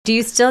Do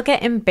you still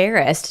get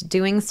embarrassed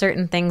doing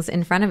certain things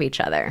in front of each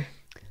other?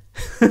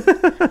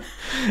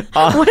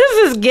 What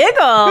is this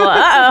giggle?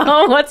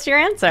 Uh-oh. What's your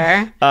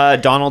answer?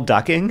 Donald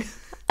ducking.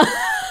 You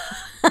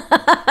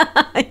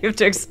have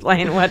to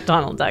explain what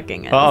Donald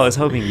ducking is. Oh, I was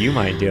hoping you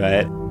might do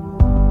it.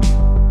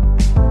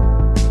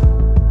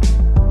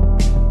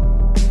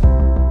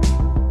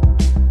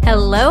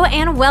 Hello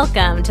and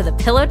welcome to the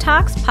Pillow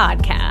Talks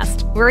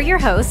podcast. We're your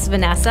hosts,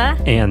 Vanessa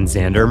And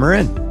Xander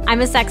Marin. I'm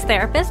a sex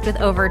therapist with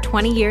over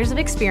 20 years of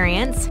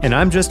experience. And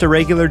I'm just a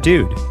regular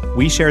dude.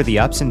 We share the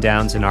ups and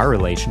downs in our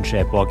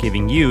relationship while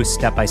giving you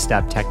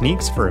step-by-step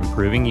techniques for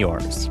improving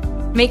yours.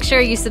 Make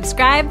sure you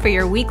subscribe for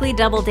your weekly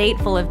double date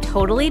full of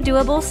totally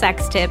doable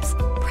sex tips,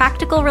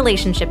 practical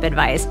relationship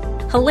advice,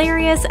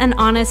 hilarious and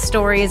honest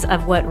stories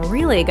of what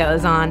really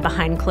goes on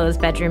behind closed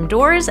bedroom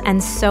doors,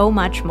 and so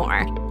much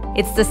more.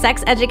 It's the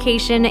sex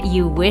education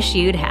you wish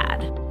you'd had.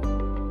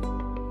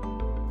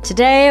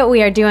 Today,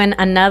 we are doing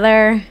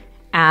another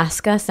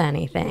Ask Us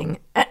Anything.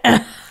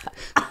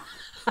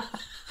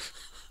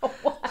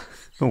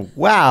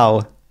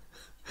 Wow.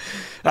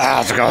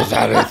 Ask us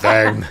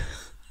anything.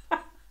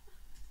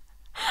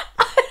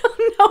 I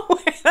don't know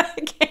where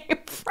that came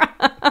from.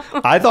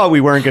 I thought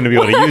we weren't going to be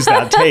able to use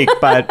that take,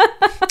 but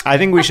I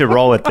think we should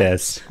roll with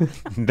this.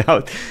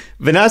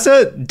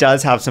 Vanessa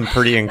does have some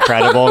pretty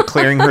incredible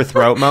clearing her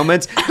throat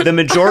moments, the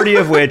majority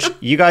of which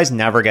you guys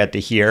never get to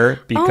hear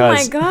because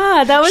oh my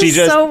God, that was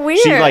so weird.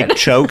 She like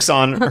chokes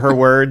on her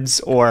words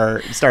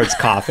or starts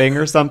coughing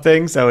or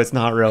something, so it's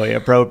not really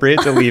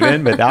appropriate to leave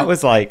in, but that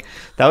was like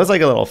a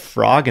little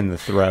frog in the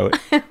throat.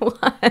 It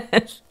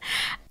was.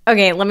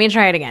 Okay, let me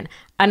try it again.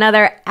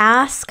 Another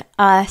Ask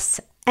Us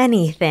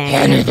Anything.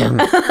 Anything.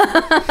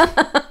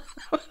 That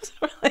was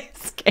really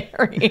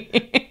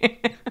scary.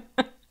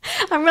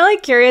 I'm really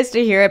curious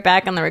to hear it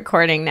back on the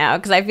recording now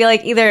because I feel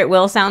like either it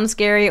will sound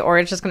scary or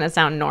it's just going to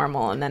sound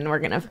normal and then we're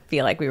going to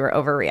feel like we were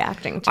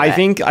overreacting to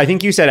it. I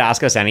think you said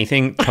ask us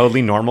anything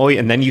totally normally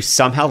and then you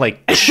somehow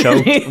like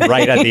choked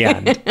right at the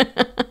end.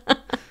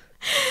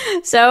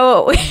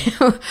 So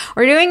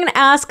we're doing an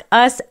Ask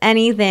Us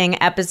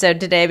Anything episode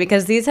today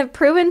because these have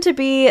proven to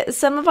be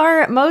some of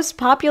our most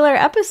popular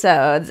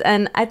episodes.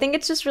 And I think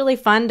it's just really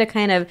fun to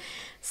kind of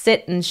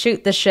sit and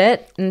shoot the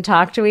shit and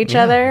talk to each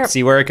other.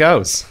 See where it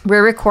goes.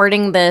 We're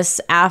recording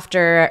this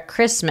after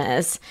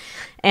Christmas,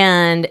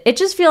 and it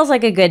just feels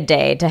like a good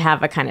day to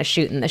have a kind of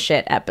shooting the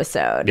shit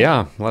episode.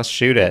 Yeah, let's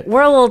shoot it.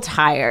 We're a little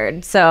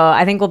tired, so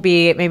I think we'll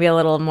be maybe a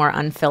little more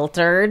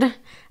unfiltered.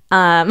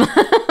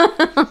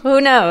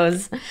 Who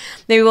knows?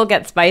 Maybe we'll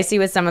get spicy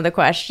with some of the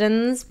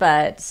questions,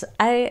 but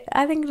I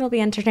think it'll be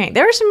entertaining.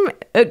 There are some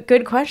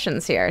good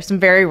questions here, some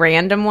very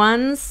random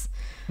ones.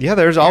 Yeah,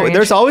 there's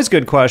always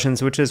good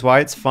questions, which is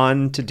why it's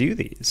fun to do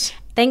these.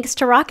 Thanks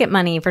to Rocket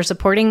Money for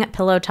supporting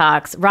Pillow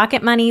Talks.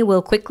 Rocket Money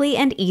will quickly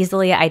and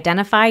easily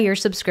identify your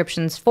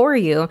subscriptions for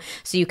you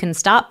so you can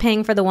stop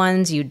paying for the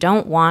ones you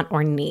don't want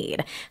or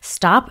need.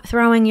 Stop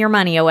throwing your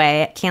money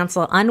away,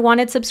 cancel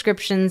unwanted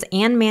subscriptions,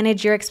 and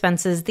manage your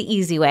expenses the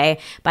easy way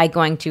by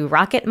going to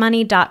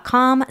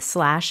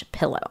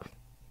rocketmoney.com/pillow.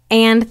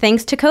 And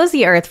thanks to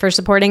Cozy Earth for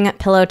supporting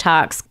Pillow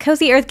Talks.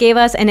 Cozy Earth gave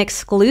us an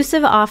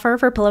exclusive offer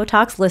for Pillow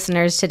Talks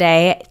listeners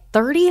today,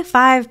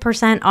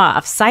 35%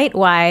 off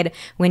site-wide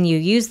when you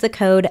use the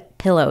code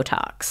Pillow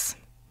Talks.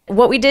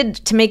 What we did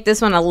to make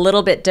this one a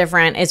little bit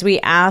different is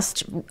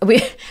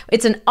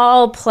it's an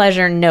all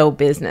pleasure, no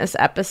business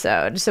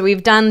episode. So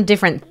we've done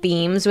different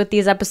themes with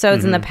these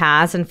episodes in the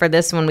past. And for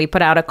this one, we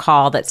put out a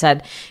call that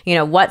said,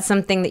 what's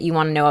something that you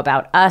want to know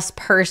about us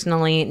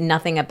personally,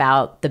 nothing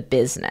about the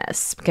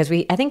business. Because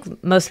I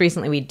think most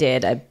recently we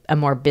did a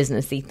more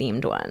businessy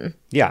themed one.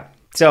 Yeah.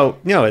 So,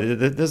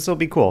 this will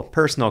be cool.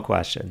 Personal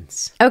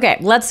questions. Okay,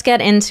 let's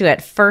get into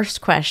it. First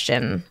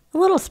question, a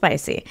little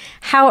spicy.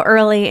 How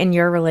early in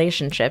your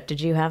relationship did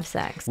you have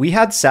sex? We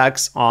had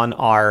sex on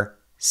our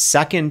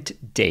second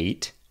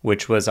date,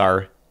 which was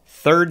our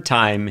third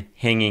time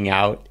hanging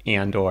out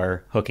and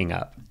or hooking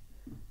up.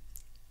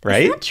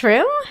 Right? Is that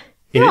true?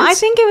 No, I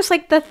think it was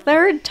like the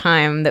third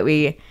time that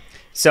we...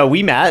 So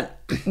we met.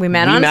 We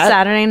met on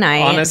Saturday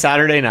night. On a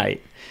Saturday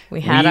night. We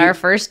had our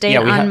first date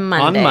on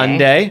Monday. On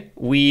Monday,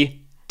 we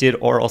did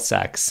oral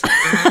sex.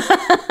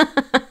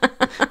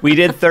 We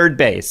did third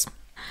base.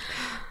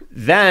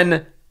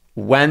 Then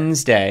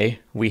Wednesday,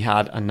 we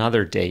had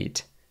another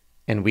date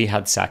and we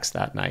had sex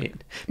that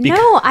night.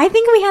 No, I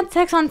think we had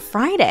sex on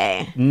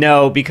Friday.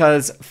 No,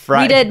 because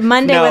we did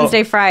Monday,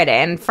 Wednesday,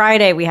 Friday, and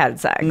Friday we had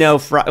sex. No,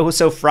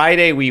 so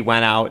Friday we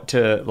went out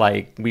to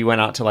like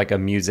a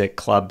music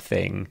club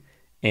thing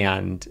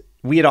and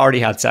we had already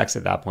had sex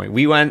at that point.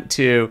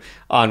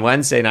 On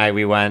Wednesday night,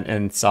 we went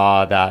and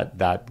saw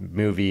that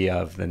movie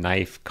of the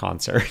Knife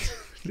concert.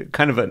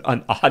 Kind of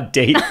an odd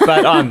date,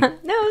 but no,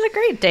 it was a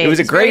great date. It was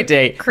a great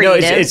date.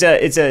 Creative. No,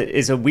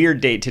 it's a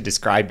weird date to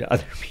describe to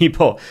other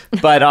people.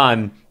 But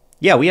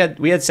yeah, we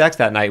had sex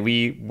that night.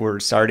 We were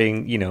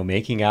starting,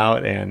 making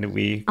out, and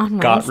we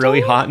got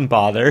really hot and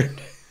bothered.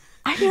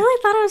 I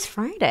really thought it was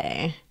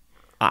Friday.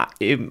 I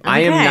am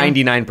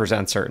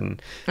 99%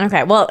 certain.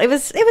 Okay, well, it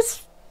was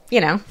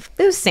you know,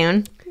 it was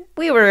soon.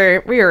 We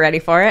were ready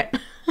for it.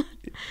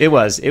 It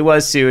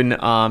was soon,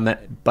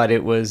 but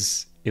it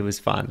was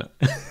fun.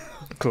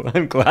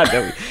 I'm glad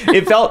that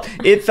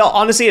it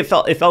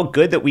felt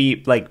good that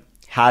we like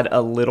had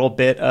a little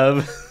bit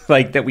of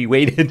like that we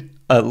waited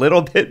a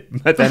little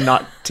bit, but then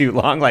not too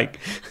long. Like,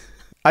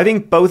 I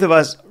think both of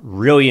us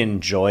really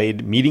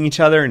enjoyed meeting each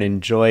other and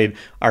enjoyed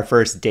our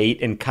first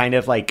date, and kind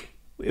of like,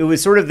 it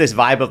was sort of this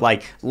vibe of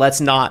like, let's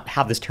not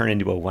have this turn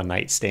into a one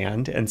night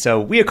stand. And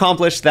so we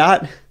accomplished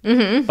that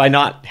by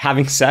not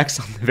having sex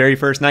on the very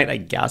first night, I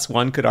guess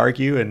one could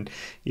argue. And,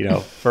 you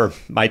know, for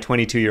my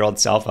 22-year-old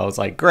self, I was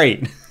like,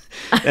 great.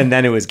 And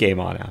then it was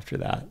game on after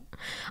that.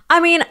 I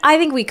mean, I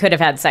think we could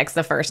have had sex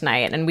the first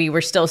night and we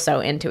were still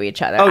so into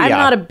each other. Oh, I'm yeah.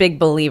 not a big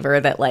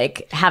believer that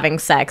like having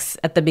sex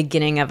at the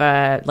beginning of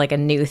a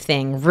new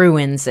thing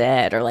ruins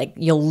it, or like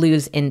you'll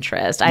lose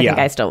interest. I think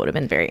I still would have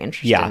been very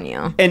interested in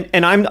you.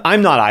 And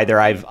I'm not either.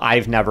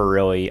 I've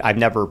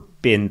never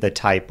been the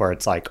type where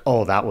it's like,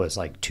 oh, that was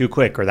like too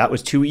quick, or that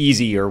was too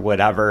easy, or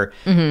whatever,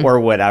 or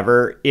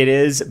whatever it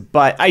is.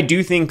 But I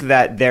do think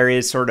that there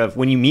is sort of,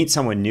 when you meet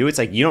someone new, it's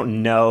like you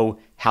don't know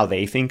how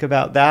they think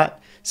about that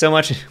so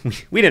much.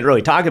 We didn't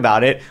really talk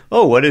about it.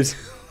 Oh, what is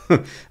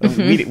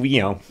we,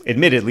 you know,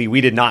 admittedly, we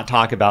did not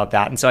talk about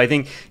that. And so I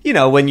think, you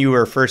know, when you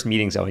were first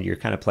meeting someone, you're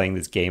kind of playing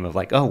this game of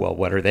like, oh, well,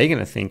 what are they going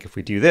to think if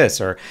we do this,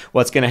 or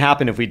what's going to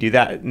happen if we do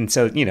that? And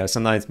so, you know,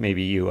 sometimes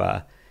maybe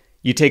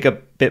you take a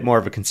bit more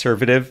of a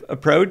conservative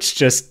approach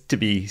just to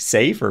be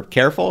safe or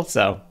careful.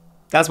 So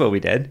that's what we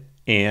did.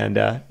 And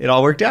it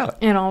all worked out.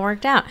 It all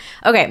worked out.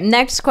 Okay,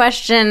 next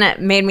question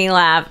made me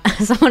laugh.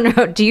 Someone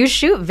wrote, do you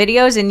shoot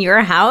videos in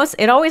your house?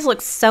 It always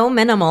looks so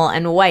minimal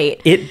and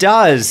white. It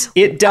does.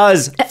 It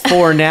does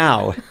for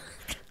now.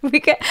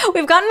 We've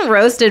gotten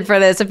roasted for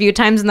this a few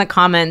times in the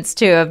comments,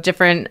 too, of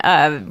different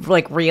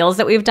like reels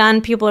that we've done.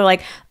 People are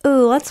like,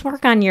 ooh, let's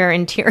work on your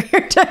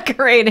interior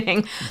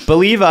decorating.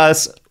 Believe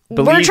us.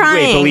 We're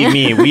trying. Believe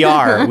me, we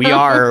are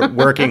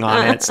working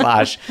on it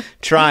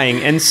 / trying.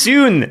 And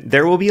soon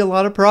there will be a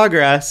lot of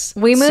progress.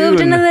 We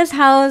moved into this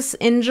house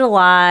in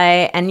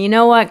July. And you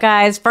know what,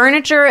 guys?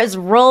 Furniture is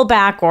roll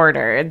back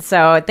ordered.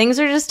 So things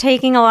are just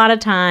taking a lot of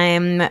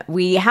time.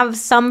 We have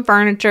some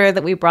furniture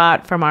that we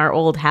brought from our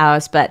old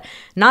house, but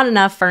not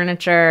enough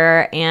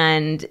furniture.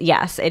 And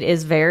yes, it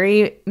is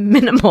very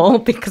minimal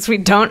because we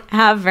don't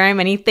have very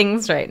many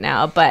things right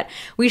now. But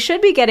we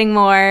should be getting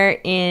more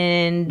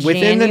in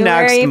within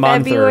January.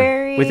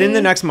 Within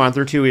the next month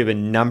or two, we have a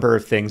number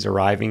of things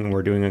arriving.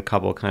 We're doing a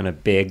couple kind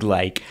of big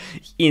like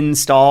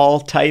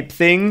install type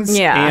things.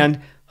 Yeah. And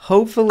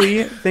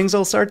hopefully things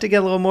will start to get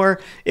a little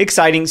more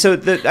exciting. So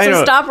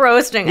stop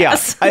roasting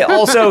us. I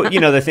also, you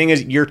know, the thing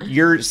is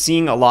you're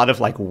seeing a lot of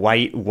like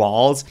white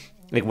walls.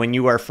 Like when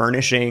you are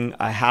furnishing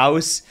a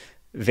house,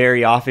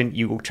 very often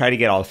you try to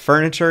get all the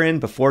furniture in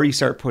before you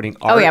start putting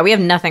art. Oh yeah, we have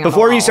nothing on the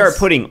before you walls. start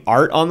putting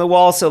art on the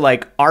wall. So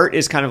like art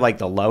is kind of like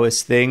the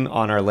lowest thing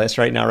on our list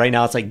right now. Right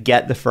now it's like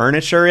get the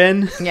furniture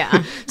in.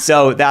 Yeah.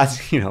 So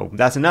that's, you know,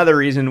 that's another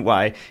reason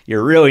why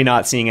you're really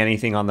not seeing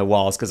anything on the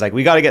walls, because like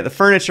we got to get the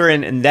furniture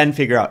in and then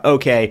figure out,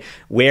 okay,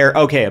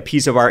 a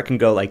piece of art can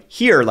go like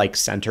here, like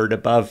centered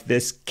above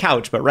this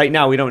couch. But right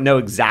now we don't know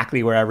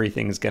exactly where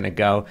everything's going to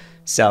go.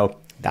 So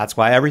that's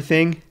why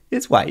everything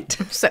is white.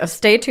 So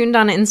stay tuned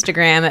on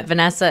Instagram at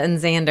Vanessa and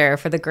Xander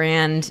for the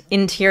grand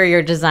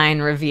interior design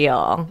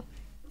reveal.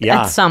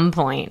 Yeah. At some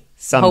point.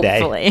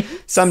 Someday.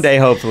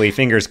 Hopefully.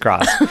 Fingers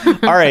crossed.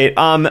 All right.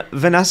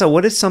 Vanessa,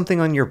 what is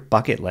something on your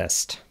bucket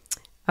list?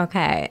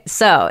 Okay.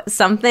 So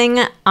something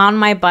on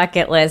my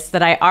bucket list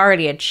that I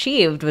already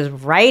achieved was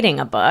writing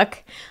a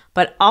book.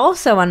 But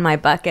also on my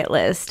bucket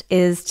list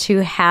is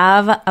to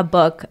have a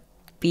book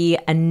be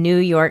a New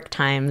York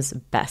Times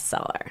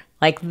bestseller.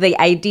 Like the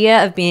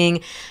idea of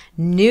being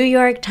New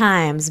York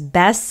Times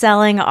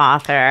best-selling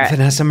author.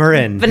 Vanessa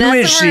Marin. Who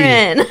is she?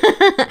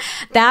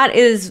 That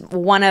is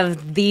one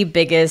of the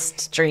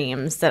biggest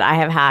dreams that I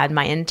have had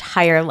my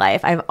entire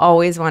life. I've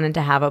always wanted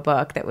to have a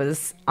book that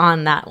was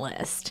on that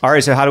list. All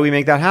right, so how do we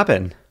make that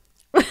happen?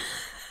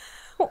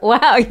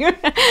 Wow, you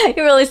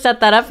really set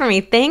that up for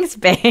me. Thanks,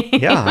 babe.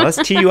 Yeah, let's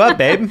tee you up,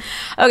 babe.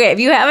 Okay, if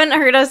you haven't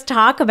heard us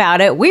talk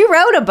about it, we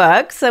wrote a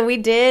book, so we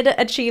did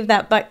achieve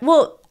that. But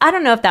well, I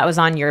don't know if that was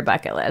on your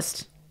bucket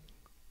list.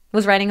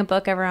 Was writing a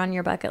book ever on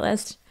your bucket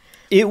list?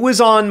 It was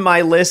on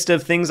my list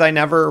of things I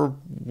never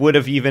would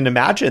have even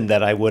imagined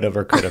that I would have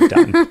or could have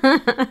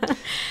done.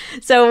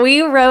 So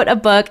we wrote a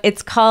book.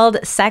 It's called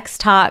Sex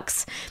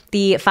Talks,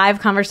 the 5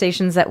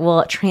 conversations that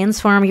will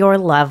transform your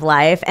love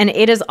life. And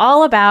it is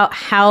all about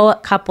how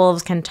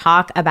couples can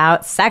talk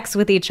about sex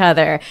with each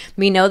other.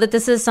 We know that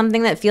this is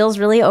something that feels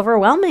really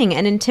overwhelming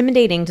and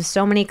intimidating to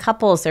so many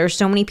couples. There are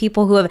so many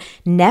people who have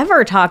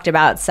never talked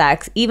about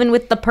sex, even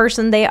with the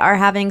person they are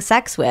having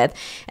sex with.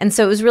 And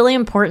so it was really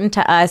important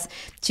to us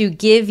to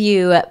give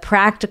you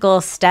practical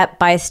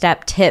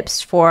step-by-step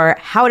tips for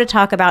how to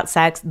talk about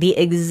sex, the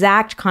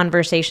exact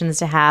conversations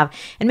to have,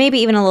 and maybe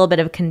even a little bit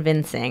of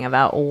convincing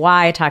about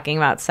why talking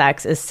about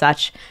sex is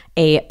such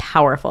a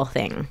powerful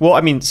thing. Well,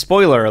 I mean,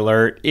 spoiler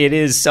alert, it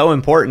is so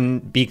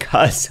important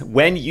because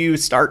when you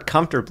start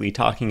comfortably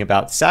talking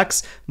about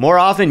sex, more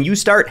often you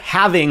start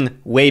having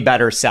way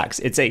better sex.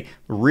 It's a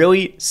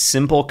really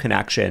simple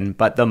connection,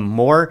 but the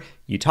more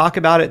you talk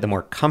about it, the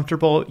more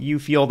comfortable you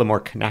feel, the more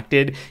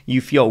connected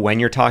you feel when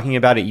you're talking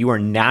about it, you are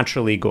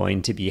naturally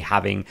going to be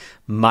having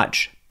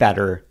much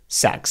better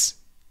sex.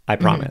 I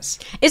promise.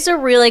 It's a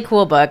really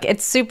cool book.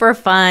 It's super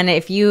fun.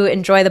 If you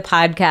enjoy the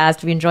podcast,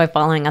 if you enjoy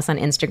following us on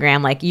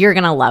Instagram, like you're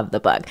going to love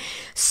the book.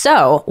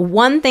 So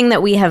one thing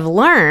that we have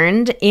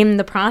learned in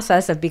the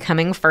process of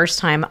becoming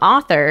first-time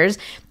authors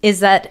is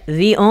that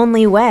the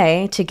only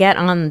way to get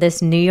on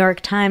this New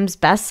York Times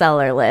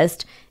bestseller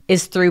list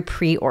is through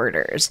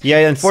pre-orders.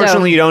 Yeah,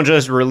 unfortunately, you don't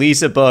just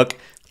release a book,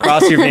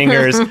 cross your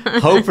fingers,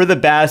 hope for the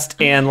best,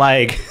 and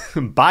like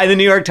buy the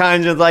New York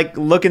Times and like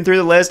looking through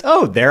the list.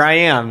 Oh, there I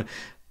am.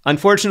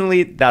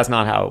 Unfortunately, that's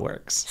not how it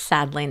works.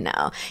 Sadly,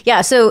 no.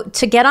 Yeah, so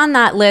to get on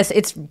that list,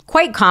 it's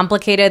quite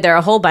complicated. There are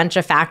a whole bunch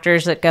of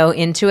factors that go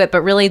into it,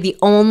 but really the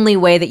only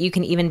way that you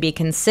can even be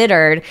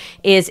considered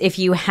is if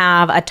you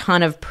have a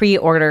ton of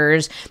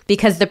pre-orders,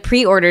 because the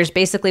pre-orders,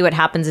 basically what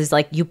happens is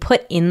like you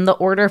put in the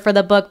order for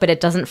the book, but it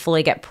doesn't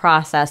fully get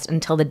processed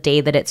until the day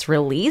that it's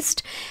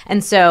released.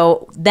 And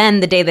so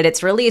then the day that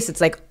it's released, it's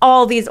like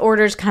all these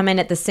orders come in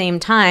at the same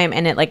time,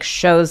 and it like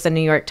shows the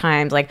New York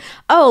Times like,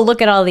 oh,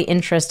 look at all the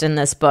interest in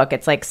this book.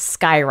 It's like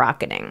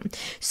skyrocketing.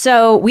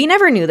 So we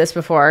never knew this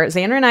before.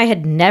 Xander and I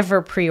had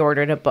never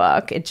pre-ordered a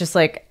book. It just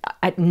like,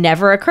 it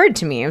never occurred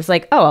to me. It was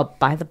like, oh, I'll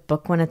buy the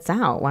book when it's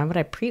out. Why would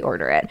I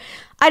pre-order it?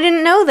 I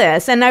didn't know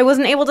this, and I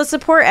wasn't able to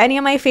support any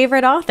of my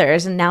favorite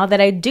authors. And now that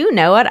I do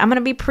know it, I'm going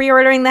to be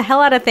pre-ordering the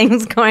hell out of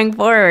things going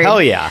forward.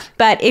 Hell yeah.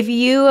 But if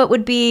you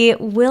would be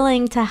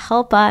willing to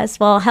help us,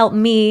 well, help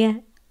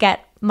me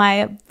get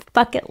my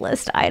bucket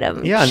list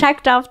item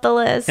checked off the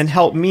list. And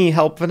help me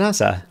help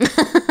Vanessa.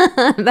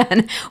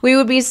 Then we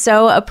would be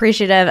so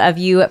appreciative of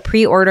you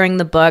pre-ordering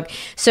the book.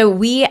 So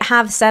we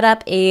have set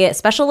up a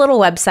special little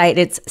website.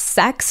 It's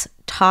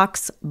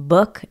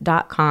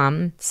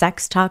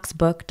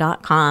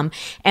sextalksbook.com,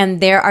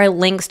 and there are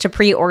links to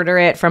pre-order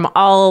it from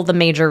all the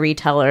major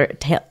retailers.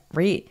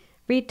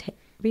 Retailers.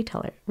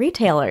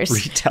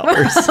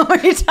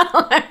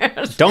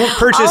 Don't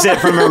purchase it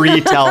from a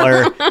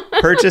retailer.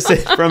 Purchase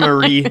it from a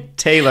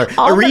retailer.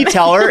 A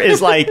retailer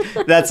is like,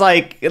 that's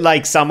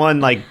like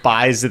someone like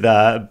buys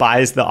the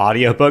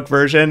audiobook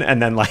version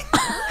and then like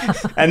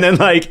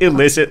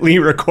illicitly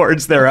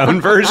records their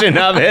own version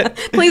of it.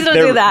 Please don't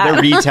do that.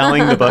 They're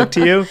retelling the book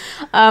to you.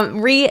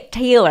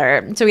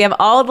 Retailer. So we have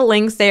all the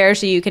links there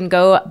so you can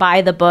go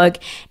buy the book.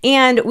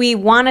 And we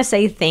want to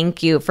say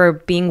thank you for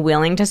being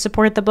willing to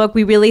support the book.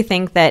 We really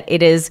think that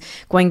it is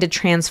going to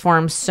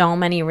transform so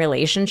many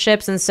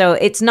relationships. And so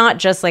it's not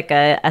just like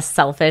a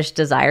selfish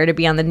desire to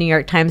be on the New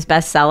York Times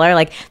bestseller.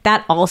 Like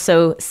that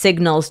also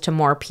signals to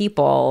more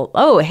people,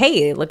 oh,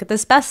 hey, look at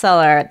this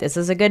bestseller. This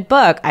is a good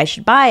book. I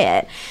should buy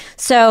it.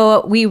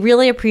 So we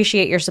really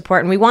appreciate your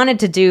support, and we wanted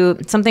to do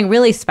something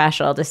really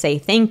special to say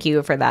thank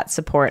you for that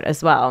support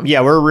as well.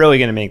 Yeah, we're really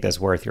going to make this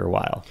worth your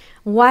while.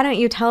 Why don't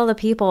you tell the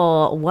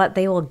people what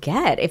they will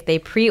get if they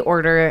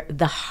pre-order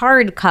the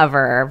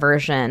hardcover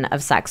version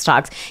of Sex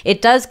Talks?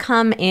 It does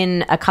come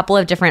in a couple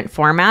of different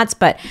formats,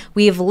 but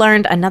we've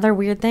learned another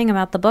weird thing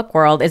about the book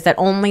world is that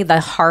only the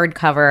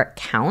hardcover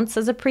counts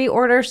as a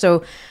pre-order.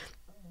 So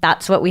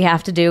that's what we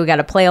have to do. We got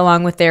to play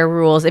along with their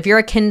rules. If you're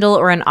a Kindle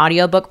or an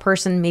audiobook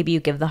person, maybe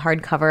you give the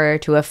hardcover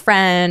to a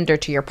friend or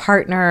to your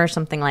partner or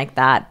something like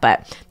that.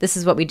 But this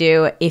is what we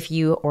do if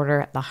you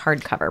order the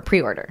hardcover,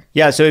 pre-order.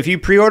 Yeah, so if you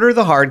pre-order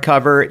the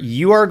hardcover,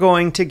 you are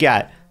going to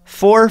get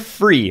for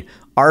free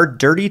our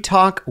Dirty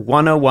Talk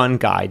 101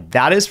 guide.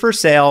 That is for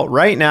sale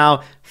right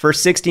now for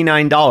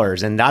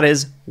 $69, and that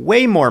is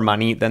way more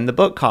money than the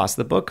book costs.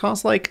 The book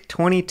costs like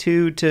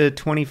 $22 to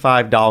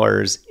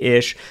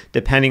 $25-ish,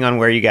 depending on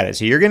where you get it.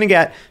 So you're going to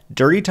get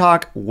Dirty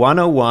Talk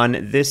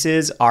 101. This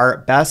is our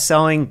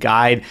best-selling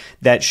guide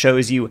that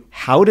shows you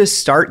how to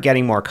start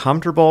getting more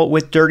comfortable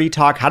with dirty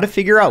talk, how to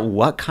figure out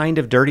what kind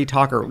of dirty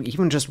talk or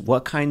even just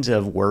what kinds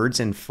of words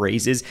and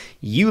phrases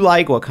you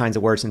like, what kinds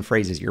of words and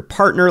phrases your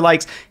partner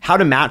likes, how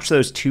to match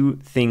those two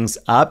things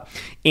up,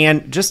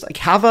 and just like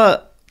have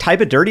a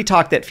type of dirty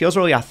talk that feels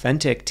really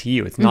authentic to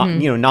you. It's not,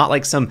 not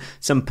like some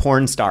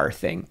porn star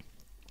thing.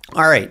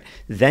 All right.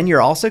 Then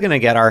you're also going to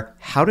get our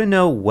How to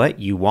Know What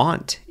You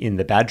Want in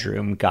the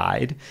Bedroom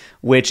guide,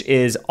 which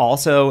is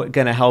also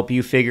going to help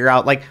you figure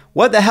out, like,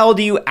 what the hell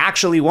do you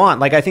actually want?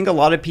 Like, I think a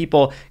lot of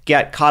people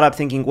get caught up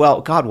thinking,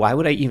 well, God, why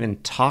would I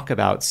even talk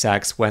about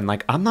sex when,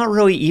 like, I'm not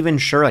really even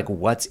sure, like,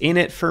 what's in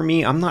it for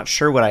me? I'm not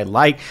sure what I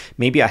like.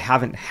 Maybe I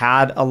haven't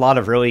had a lot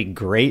of really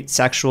great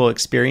sexual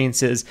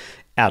experiences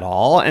at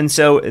all. And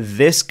so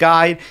this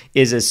guide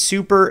is a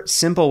super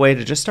simple way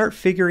to just start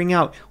figuring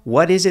out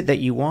what is it that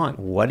you want,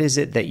 what is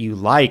it that you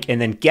like,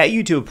 and then get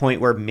you to a point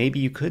where maybe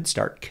you could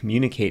start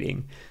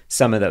communicating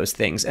some of those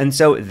things. And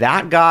so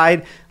that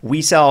guide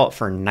we sell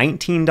for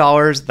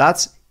 $19.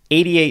 That's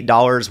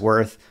 $88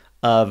 worth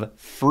of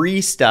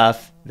free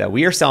stuff that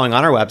we are selling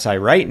on our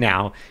website right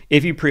now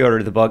if you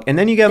pre-order the book, and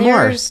then you get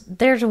more.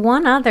 There's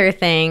one other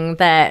thing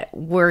that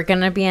we're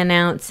going to be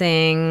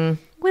announcing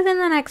within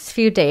the next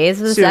few days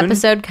of this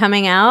episode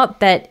coming out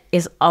that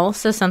is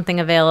also something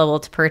available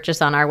to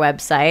purchase on our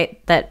website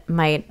that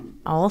might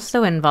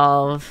also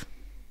involve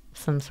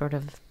some sort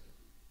of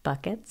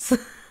buckets.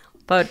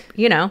 But,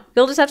 you'll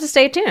just have to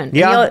stay tuned.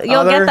 Yeah,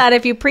 you'll get that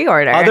if you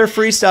pre-order. Other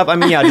free stuff. I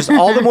mean, yeah, just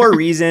all the more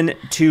reason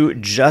to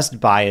just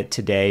buy it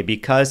today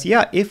because,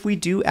 yeah, if we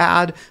do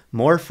add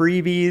more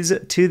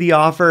freebies to the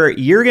offer,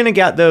 you're going to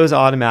get those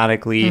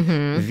automatically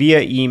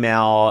via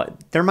email.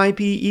 There might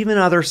be even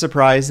other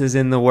surprises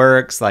in the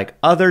works, like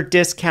other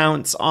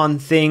discounts on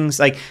things.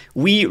 Like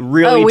we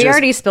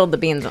already spilled the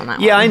beans on that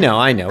one. Yeah,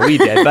 I know. We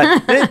did.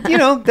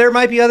 But, there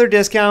might be other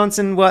discounts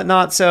and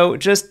whatnot. So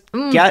just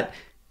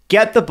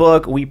Get the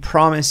book. We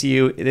promise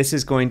you this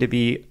is going to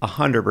be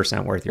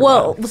 100% worth your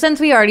while. Well, since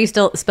we already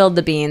spilled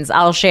the beans,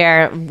 I'll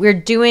share. We're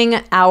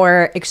doing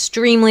our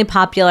extremely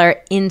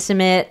popular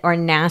Intimate or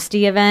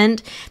Nasty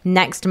event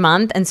next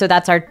month. And so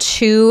that's our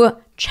 2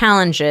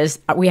 challenges.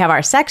 We have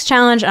our sex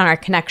challenge and our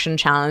connection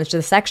challenge.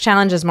 The sex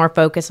challenge is more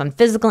focused on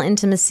physical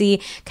intimacy,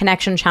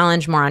 connection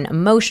challenge more on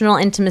emotional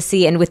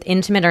intimacy, and with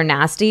Intimate or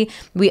Nasty,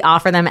 we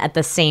offer them at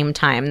the same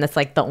time. That's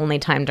like the only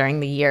time during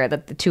the year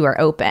that the 2 are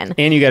open.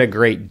 And you get a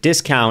great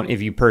discount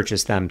if you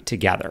purchase them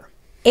together.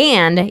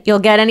 And you'll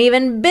get an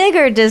even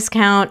bigger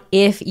discount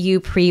if you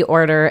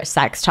pre-order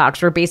Sex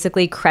Talks. We're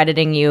basically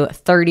crediting you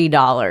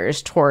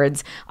 $30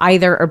 towards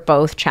either or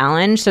both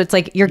challenge. So it's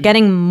like you're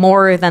getting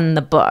more than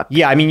the book.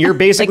 Yeah, I mean, you're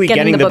basically like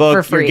getting the book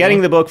for free. You're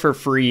getting the book for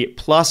free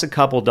plus a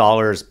couple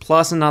dollars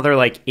plus another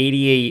like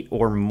 88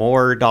 or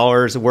more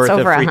dollars worth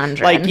of free.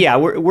 100. Like, yeah,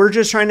 we're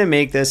just trying to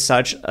make this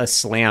such a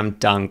slam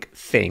dunk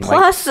thing.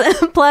 Plus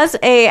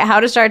a how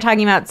to start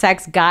talking about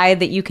sex guide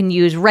that you can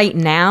use right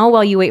now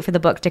while you wait for the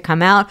book to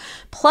come out.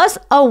 Plus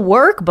a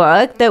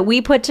workbook that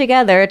we put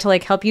together to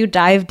like help you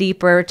dive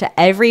deeper to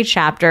every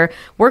chapter.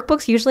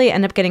 Workbooks usually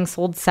end up getting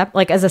sold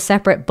as a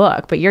separate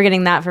book, but you're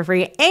getting that for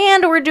free.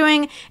 And we're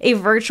doing a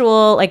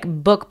virtual like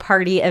book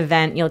party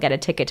event. You'll get a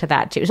ticket to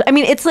that too. So, I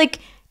mean, it's like,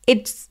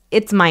 it's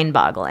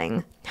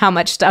mind-boggling how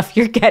much stuff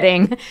you're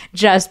getting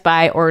just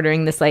by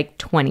ordering this like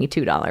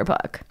 $22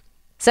 book.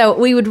 So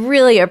we would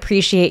really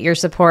appreciate your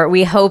support.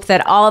 We hope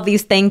that all of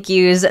these thank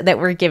yous that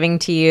we're giving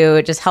to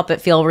you just help it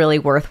feel really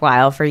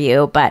worthwhile for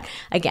you. But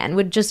again,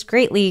 would just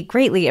greatly,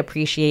 greatly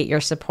appreciate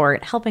your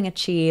support helping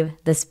achieve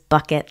this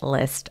bucket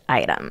list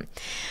item.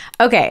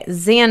 Okay,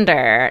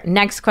 Xander,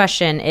 next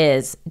question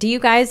is, do you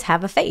guys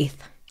have a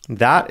faith?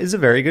 That is a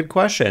very good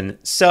question.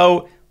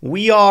 So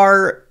we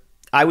are,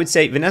 I would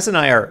say, Vanessa and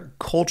I are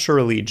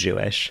culturally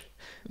Jewish.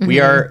 We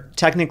are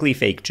technically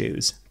fake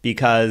Jews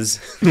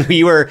because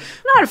we were...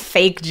 Not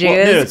fake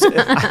Jews. Well,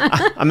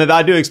 no, I'm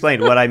about to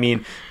explain what I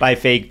mean by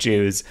fake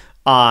Jews.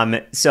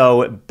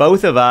 So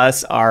both of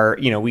us are,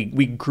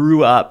 we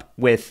grew up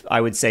with,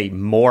 I would say,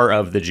 more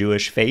of the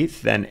Jewish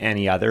faith than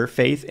any other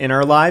faith in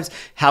our lives.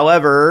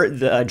 However,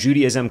 the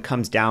Judaism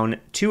comes down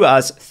to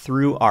us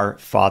through our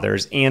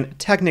fathers. And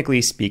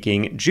technically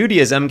speaking,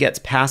 Judaism gets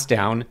passed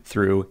down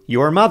through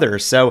your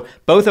mothers. So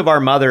both of our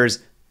mothers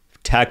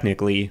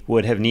technically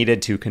would have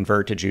needed to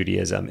convert to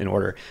Judaism in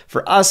order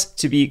for us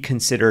to be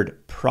considered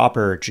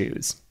proper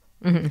Jews.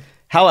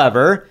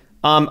 However,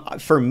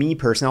 for me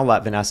personally, I'll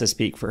let Vanessa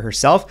speak for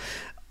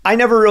herself. I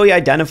never really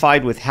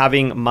identified with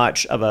having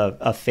much of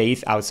a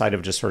faith outside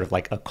of just sort of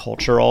like a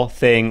cultural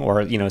thing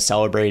or,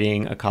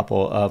 celebrating a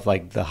couple of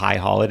like the high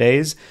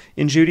holidays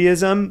in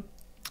Judaism.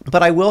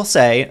 But I will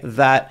say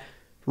that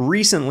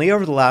recently,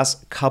 over the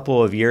last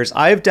couple of years,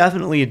 I've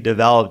definitely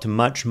developed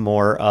much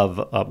more of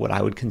what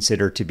I would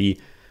consider to be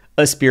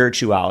a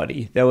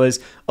spirituality. There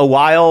was a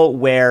while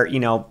where,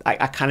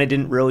 I kind of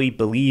didn't really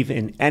believe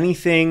in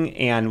anything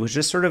and was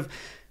just sort of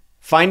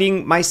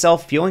finding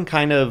myself feeling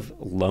kind of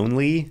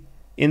lonely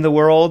in the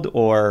world,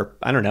 or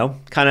I don't know,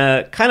 kind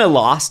of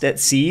lost at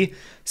sea,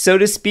 so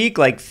to speak,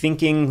 like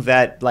thinking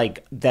that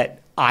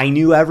I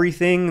knew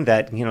everything,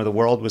 that, the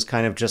world was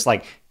kind of just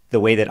like the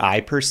way that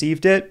I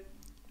perceived it.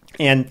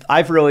 And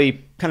I've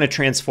really kind of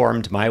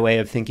transformed my way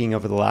of thinking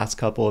over the last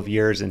couple of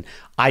years. And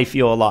I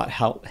feel a lot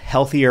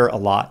healthier, a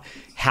lot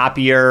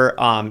happier,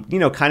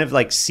 kind of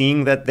like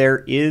seeing that there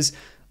is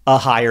a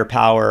higher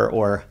power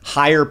or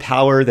higher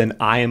power than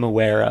I am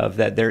aware of,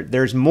 that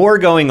there's more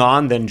going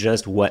on than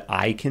just what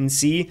I can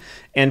see.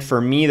 And for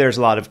me, there's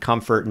a lot of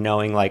comfort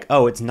knowing like,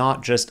 oh, it's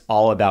not just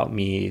all about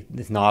me.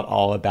 It's not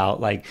all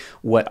about like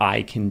what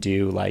I can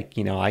do. Like,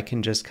 I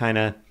can just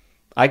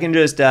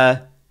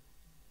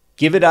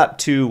give it up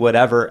to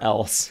whatever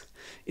else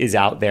is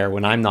out there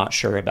when I'm not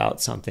sure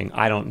about something.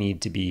 I don't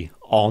need to be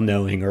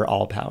all-knowing or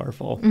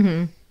all-powerful.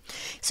 Mm-hmm.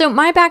 So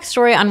my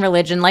backstory on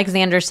religion, like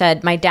Xander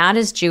said, my dad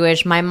is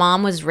Jewish. My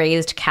mom was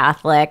raised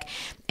Catholic.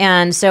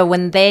 And so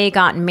when they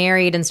got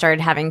married and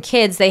started having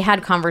kids, they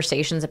had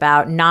conversations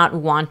about not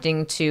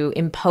wanting to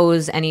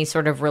impose any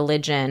sort of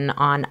religion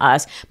on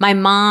us. My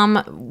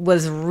mom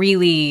was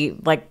really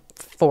like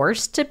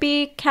forced to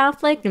be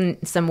Catholic in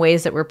some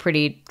ways that were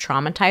pretty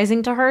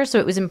traumatizing to her. So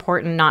it was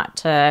important not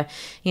to,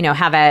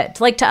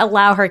 to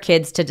allow her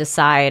kids to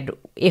decide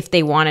if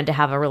they wanted to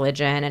have a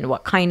religion and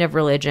what kind of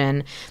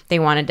religion they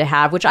wanted to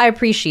have, which I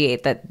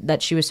appreciate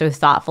that she was so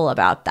thoughtful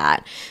about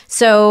that.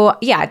 So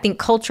yeah, I think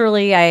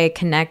culturally I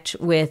connect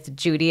with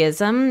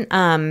Judaism.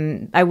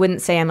 I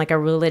wouldn't say I'm like a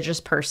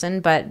religious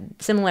person, but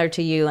similar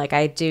to you, like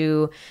I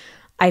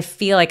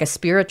feel like a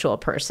spiritual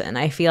person.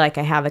 I feel like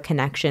I have a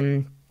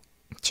connection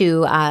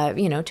to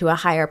a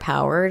higher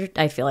power.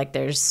 I feel like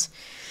there's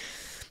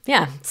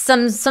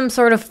some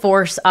sort of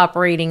force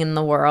operating in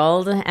the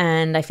world,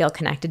 and I feel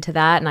connected to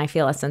that, and I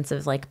feel a sense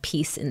of like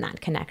peace in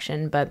that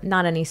connection, but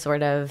not any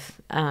sort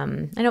of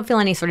I don't feel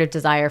any sort of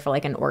desire for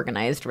like an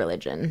organized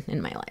religion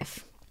in my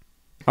life.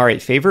 All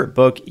right, favorite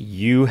book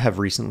you have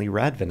recently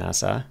read,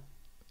 Vanessa?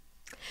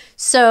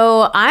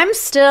 So I'm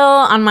still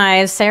on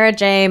my Sarah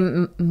J.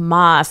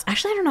 Maas.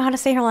 Actually, I don't know how to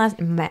say her last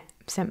name.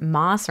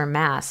 Maas or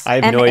Mass? I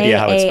have no idea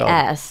how it's spelled.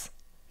 Maas.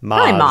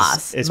 Probably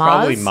Maas. It's Maas?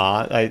 probably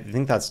Maas. I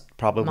think that's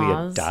probably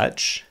Maas. a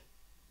Dutch.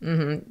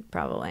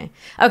 Probably.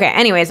 Okay,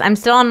 anyways, I'm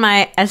still on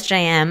my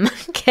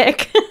SJM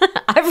kick.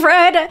 I've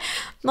read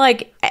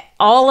like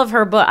all of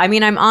her book. I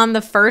mean, I'm on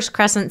the first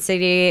Crescent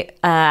City,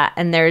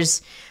 and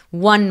there's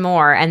one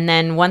more. And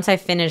then once I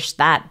finish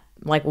that,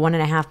 like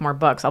 1.5 more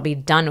books, I'll be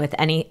done with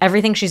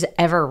everything she's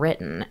ever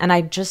written. And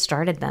I just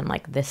started them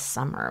like this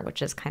summer,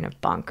 which is kind of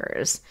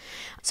bonkers.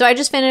 So I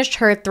just finished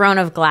her Throne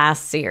of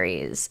Glass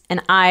series,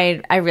 and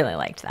I really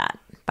liked that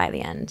by the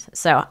end.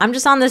 So I'm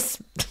just on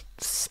this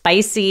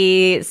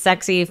spicy,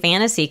 sexy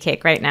fantasy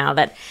kick right now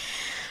that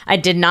I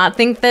did not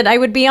think that I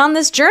would be on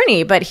this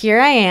journey, but here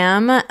I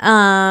am.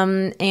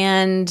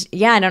 And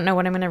yeah, I don't know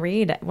what I'm going to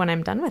read when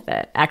I'm done with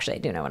it. Actually, I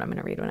do know what I'm going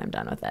to read when I'm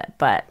done with it,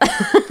 but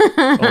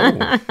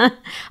I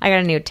got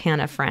a new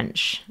Tana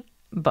French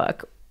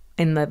book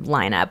in the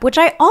lineup, which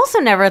I also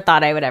never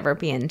thought I would ever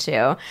be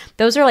into.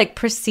 Those are like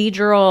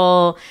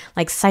procedural,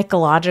 like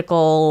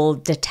psychological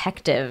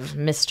detective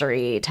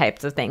mystery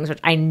types of things, which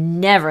I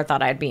never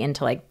thought I'd be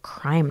into, like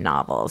crime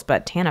novels,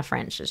 but Tana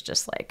French is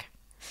just like,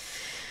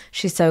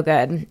 she's so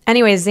good.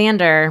 Anyway,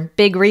 Xander,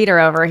 big reader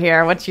over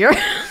here. What's your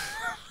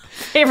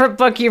favorite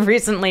book you've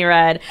recently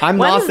read?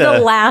 When's the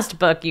last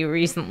book you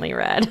recently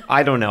read?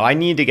 I don't know. I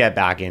need to get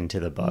back into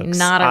the books.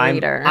 Not a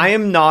reader. I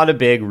am not a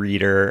big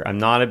reader.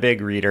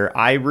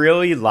 I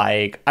really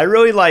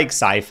like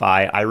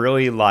sci-fi. I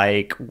really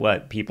like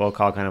what people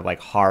call kind of like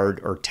hard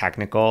or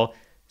technical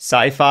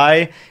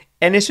sci-fi.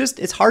 And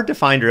it's hard to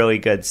find really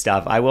good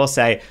stuff. I will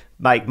say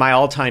my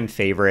all-time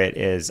favorite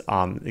is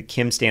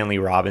Kim Stanley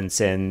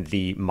Robinson,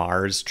 the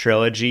Mars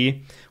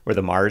trilogy or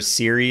the Mars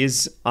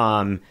series.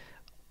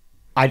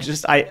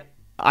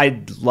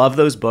 I love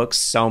those books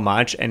so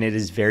much, and it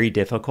is very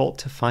difficult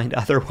to find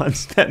other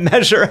ones that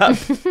measure up.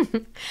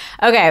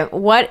 Okay,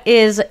 what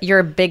is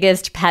your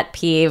biggest pet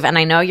peeve? And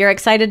I know you're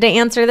excited to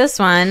answer this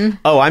one.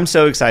 Oh, I'm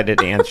so excited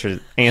to answer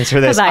this.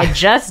 Because I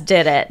just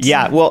did it.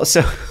 Yeah, well,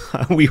 so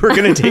we were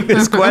going to take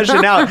this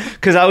question out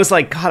because I was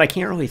like, God, I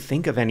can't really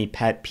think of any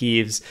pet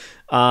peeves.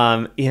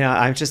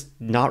 I'm just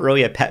not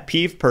really a pet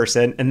peeve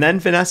person. And then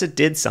Vanessa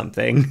did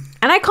something.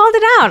 And I called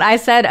it out. I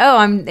said,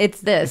 it's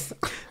this.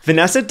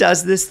 Vanessa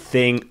does this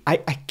thing.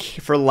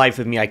 For the life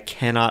of me, I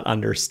cannot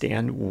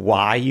understand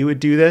why you would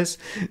do this.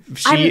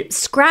 I'm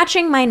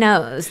scratching my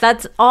nose.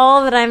 That's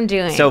all that I'm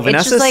doing. So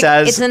Vanessa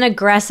says it's an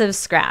aggressive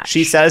scratch.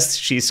 She says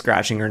she's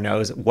scratching her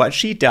nose. What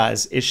she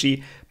does is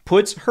she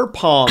puts her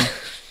palm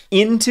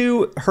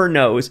into her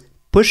nose,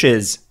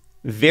 pushes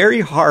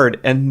very hard,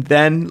 and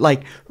then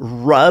like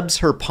rubs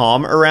her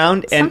palm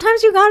around. And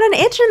sometimes you got an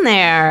itch in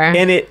there.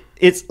 And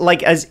it's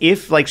like as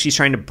if like she's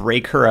trying to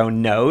break her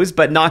own nose,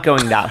 but not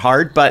going that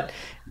hard. But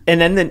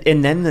and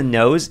then the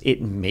nose,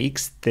 it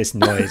makes this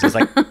noise. It's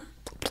like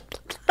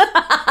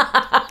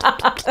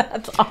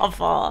that's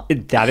awful.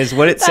 That is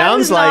what it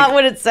sounds like. Not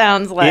what it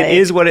sounds like. It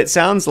is what it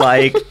sounds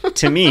like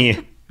to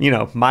me.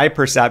 My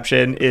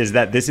perception is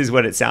that this is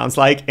what it sounds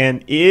like,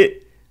 and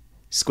it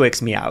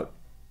squicks me out.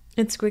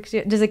 It squicks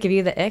you. Does it give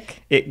you the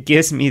ick? It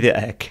gives me the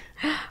ick.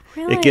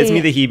 Really? It gives me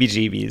the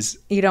heebie-jeebies.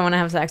 You don't want to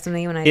have sex with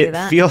me when I do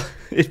that?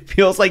 It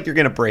feels like you're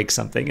going to break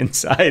something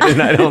inside,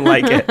 and I don't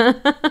like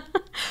it.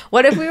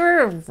 What if we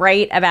were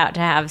right about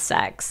to have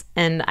sex,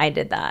 and I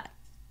did that?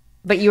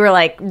 But you were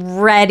like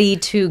ready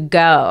to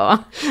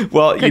go.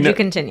 Well, Could you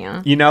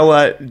continue? You know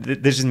what?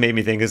 This just made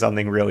me think of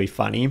something really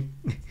funny.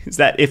 Is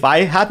that if I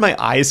had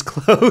my eyes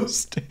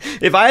closed,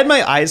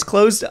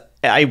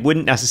 I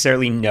wouldn't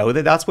necessarily know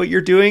that that's what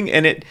you're doing.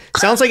 And it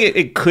sounds like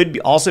it could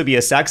also be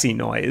a sexy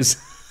noise.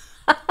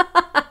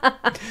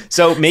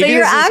 So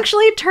you're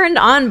actually turned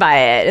on by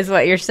it, is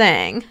what you're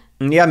saying.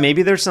 Yeah,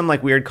 maybe there's some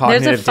like weird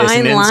cognitive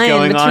dissonance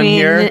going on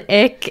here. There's a fine line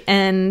between ick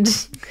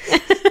and...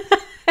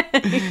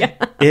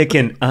 Ick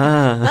and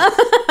All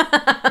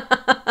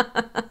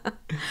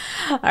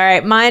All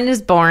right, mine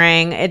is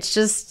boring. It's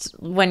just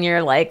when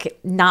you're like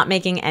not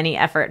making any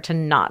effort to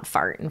not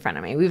fart in front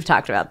of me. We've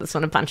talked about this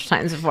one a bunch of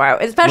times before,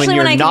 especially when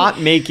you're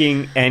not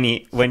making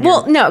any.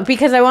 Well, no,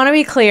 because I want to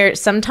be clear.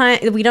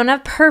 Sometimes we don't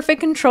have perfect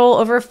control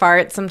over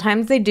farts.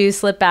 Sometimes they do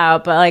slip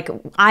out, but like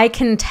I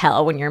can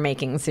tell when you're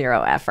making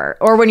zero effort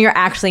or when you're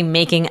actually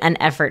making an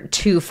effort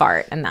to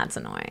fart, and that's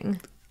annoying.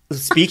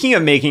 Speaking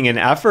of making an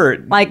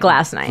effort, like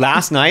last night.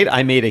 Last night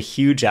I made a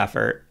huge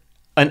effort,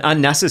 an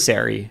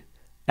unnecessary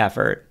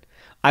effort.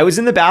 I was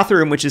in the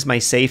bathroom, which is my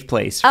safe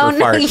place for farts.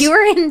 No, you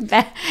were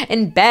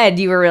in bed.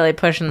 You were really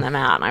pushing them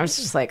out. And I was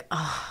just like,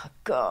 oh,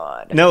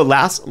 God. No,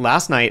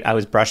 last night I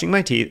was brushing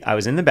my teeth. I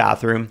was in the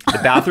bathroom. The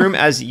bathroom,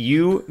 as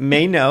you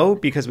may know,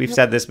 because we've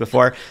said this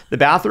before, the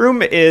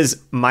bathroom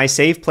is my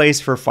safe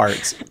place for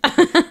farts.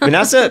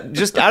 Vanessa,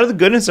 just out of the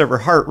goodness of her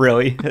heart,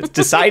 really, has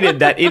decided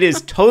that it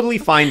is totally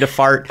fine to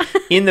fart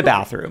in the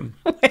bathroom.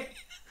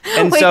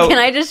 And Wait, can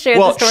I just share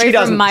the story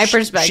from my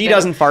perspective? She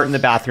doesn't fart in the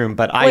bathroom,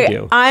 but I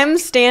do. I'm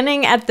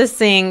standing at the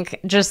sink,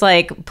 just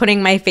like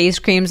putting my face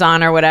creams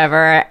on or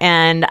whatever,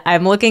 and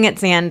I'm looking at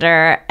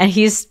Xander, and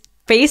he's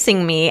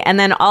facing me, and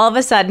then all of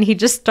a sudden he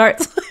just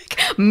starts like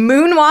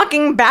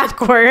moonwalking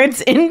backwards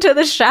into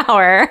the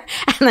shower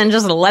and then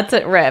just lets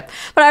it rip.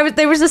 But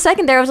there was a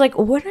second there I was like,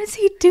 what is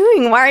he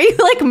doing? Why are you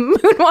like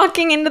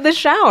moonwalking into the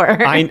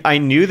shower? I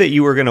knew that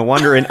you were going to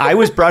wonder, and I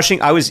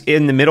was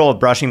in the middle of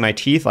brushing my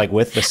teeth like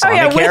with the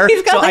Sonicare,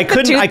 so I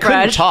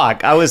couldn't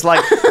talk. I was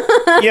like,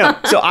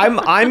 so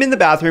I'm in the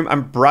bathroom,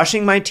 I'm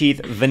brushing my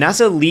teeth,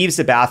 Vanessa leaves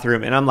the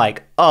bathroom, and I'm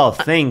like, oh,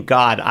 thank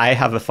God I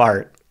have a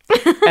fart.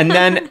 And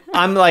then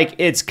I'm like,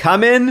 it's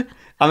coming.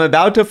 I'm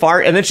about to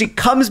fart. And then she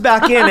comes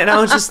back in. And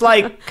I was just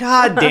like,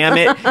 God damn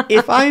it.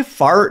 If I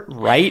fart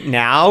right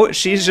now,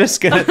 she's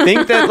just going to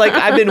think that like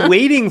I've been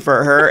waiting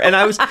for her. And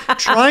I was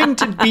trying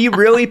to be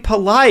really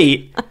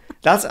polite.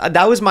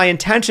 That was my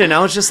intention.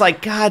 I was just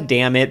like, God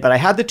damn it. But I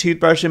had the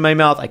toothbrush in my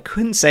mouth. I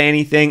couldn't say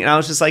anything. And I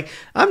was just like,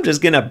 I'm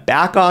just going to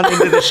back on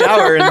into the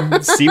shower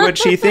and see what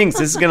she thinks.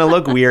 This is going to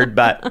look weird.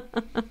 But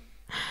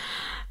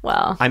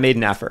well, I made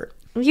an effort.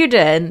 You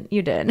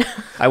did.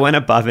 I went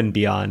above and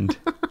beyond.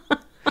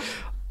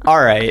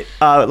 All right,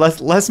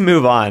 let's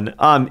move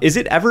on. Is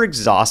it ever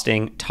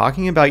exhausting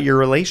talking about your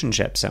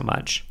relationship so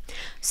much?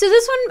 So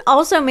this one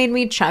also made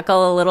me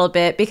chuckle a little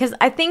bit because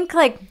I think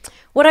like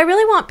what I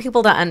really want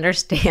people to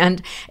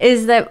understand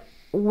is that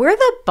we're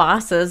the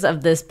bosses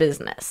of this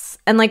business,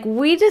 and like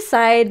we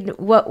decide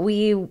what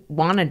we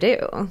want to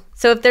do.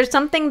 So if there's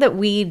something that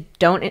we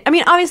don't, I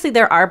mean, obviously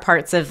there are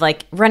parts of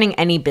like running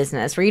any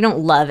business where you don't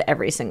love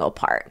every single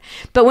part.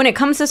 But when it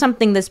comes to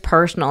something this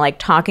personal, like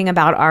talking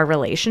about our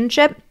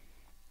relationship,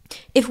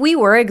 if we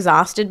were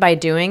exhausted by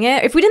doing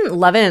it, if we didn't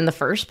love it in the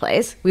first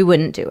place, we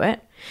wouldn't do it.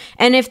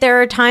 And if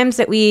there are times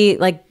that we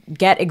like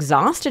get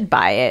exhausted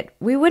by it,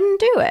 we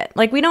wouldn't do it.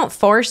 Like we don't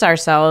force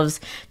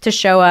ourselves to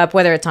show up,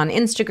 whether it's on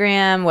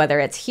Instagram, whether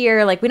it's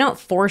here, like we don't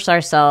force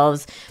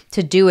ourselves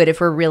to do it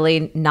if we're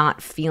really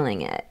not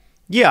feeling it.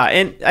 Yeah.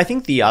 And I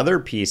think the other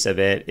piece of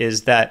it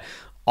is that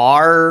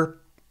our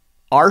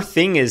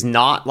thing is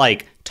not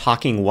like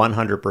talking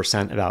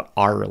 100% about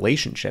our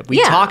relationship.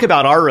 We talk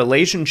about our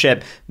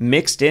relationship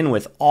mixed in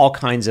with all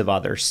kinds of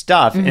other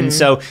stuff. Mm-hmm. And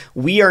so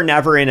we are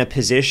never in a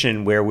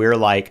position where we're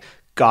like,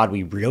 God,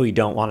 we really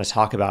don't want to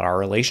talk about our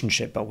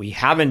relationship, but we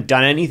haven't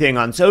done anything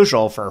on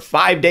social for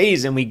 5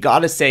 days and we got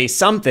to say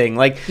something.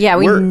 Like, yeah,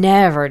 we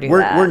never do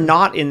that. We're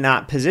not in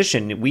that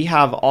position. We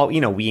have all,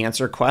 we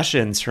answer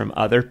questions from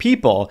other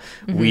people.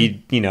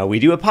 Mm-hmm. We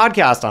do a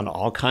podcast on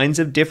all kinds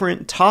of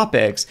different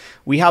topics.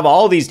 We have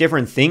all these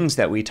different things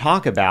that we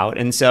talk about.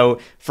 And so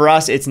for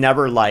us, it's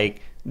never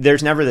like,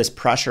 there's never this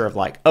pressure of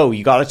like, oh,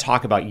 you got to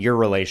talk about your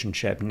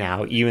relationship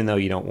now, even though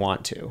you don't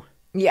want to.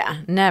 Yeah,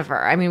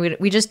 never. I mean,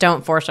 we just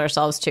don't force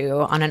ourselves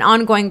to on an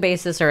ongoing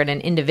basis or at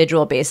an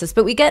individual basis.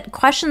 But we get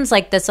questions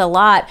like this a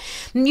lot.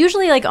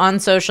 Usually like on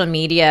social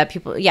media,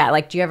 people,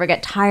 like, do you ever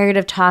get tired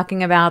of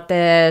talking about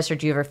this? Or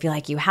do you ever feel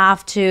like you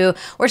have to?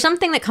 Or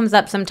something that comes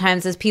up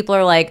sometimes is people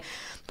are like,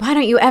 why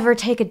don't you ever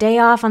take a day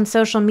off on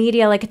social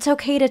media? Like, it's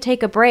okay to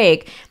take a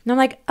break. And I'm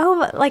like,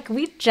 oh, like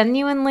we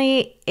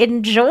genuinely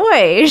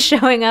enjoy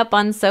showing up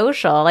on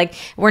social. Like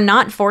we're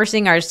not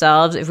forcing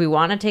ourselves. If we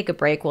want to take a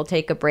break, we'll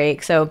take a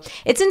break. So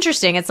it's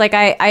interesting. It's like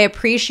I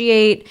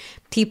appreciate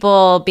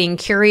people being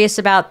curious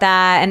about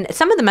that. And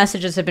some of the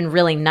messages have been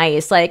really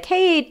nice. Like,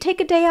 hey, take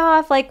a day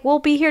off. Like, we'll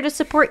be here to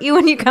support you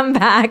when you come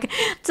back.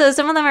 So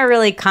some of them are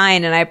really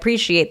kind and I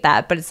appreciate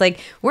that. But it's like,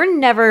 we're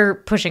never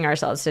pushing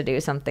ourselves to do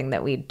something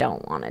that we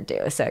don't want to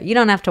do. So you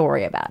don't have to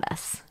worry about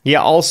us.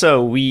 Yeah.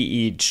 Also, we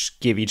each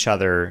give each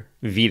other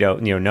veto,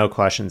 no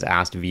questions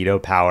asked, veto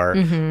power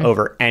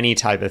over any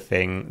type of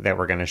thing that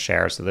we're going to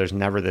share. So there's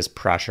never this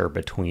pressure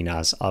between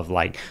us of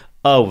like,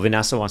 oh,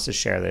 Vanessa wants to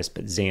share this,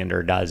 but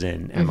Xander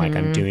doesn't. And like,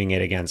 I'm doing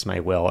it against my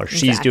will, or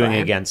she's doing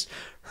it against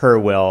her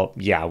will.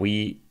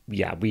 We've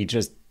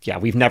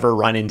never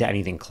run into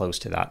anything close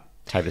to that.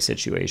 type of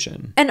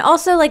situation. And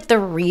also, like, the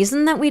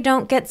reason that we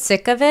don't get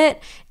sick of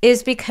it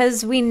is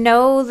because we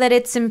know that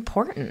it's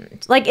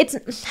important. Like,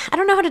 I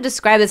don't know how to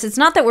describe this. It's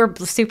not that we're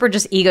super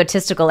just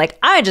egotistical. Like,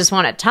 I just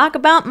want to talk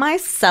about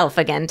myself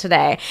again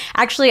today.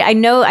 Actually, I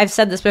know I've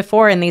said this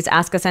before in these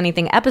Ask Us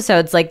Anything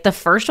episodes. Like, the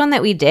first one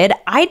that we did,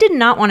 I did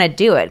not want to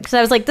do it because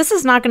I was like, this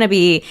is not going to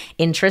be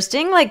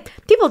interesting. Like,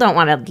 people don't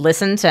want to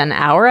listen to an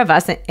hour of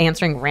us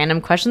answering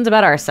random questions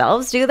about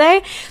ourselves, do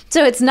they?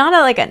 So it's not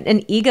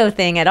an ego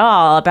thing at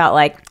all about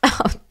like,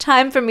 oh,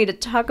 time for me to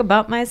talk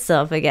about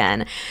myself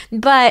again.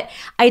 But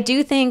I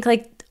do think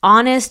like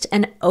honest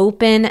and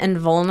open and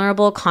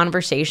vulnerable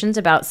conversations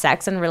about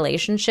sex and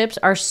relationships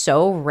are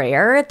so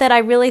rare that I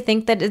really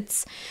think that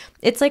it's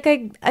like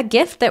a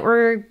gift that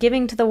we're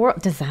giving to the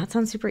world. Does that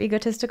sound super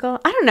egotistical?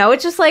 I don't know.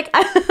 It's just like...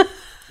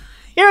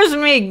 Here's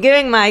me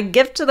giving my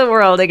gift to the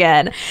world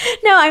again.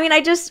 No, I mean,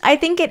 I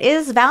think it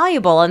is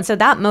valuable. And so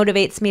that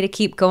motivates me to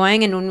keep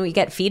going. And when we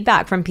get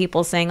feedback from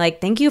people saying like,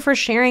 thank you for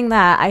sharing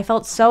that. I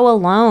felt so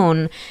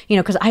alone,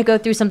 because I go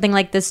through something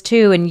like this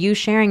too. And you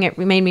sharing it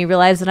made me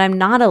realize that I'm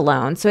not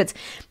alone. So it's,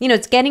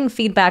 it's getting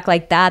feedback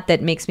like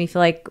that makes me feel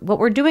like what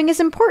we're doing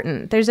is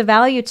important. There's a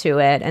value to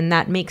it. And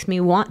that makes me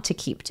want to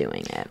keep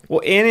doing it.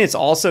 Well, and it's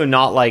also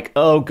not like,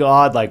 oh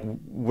God, like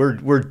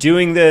we're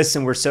doing this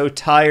and we're so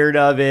tired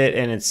of it.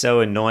 And it's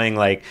so annoying,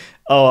 like,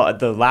 oh,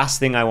 the last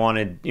thing I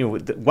wanted,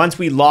 once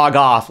we log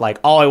off, like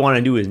all I want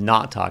to do is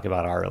not talk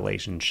about our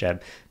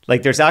relationship.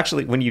 Like there's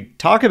actually, when you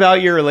talk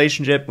about your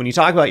relationship, when you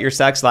talk about your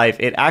sex life,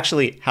 it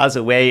actually has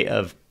a way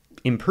of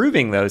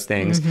improving those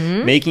things,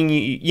 making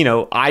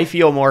you, I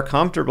feel more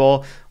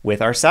comfortable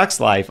with our sex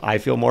life. I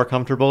feel more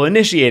comfortable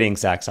initiating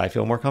sex. I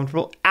feel more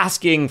comfortable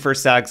asking for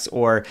sex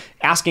or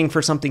asking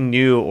for something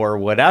new or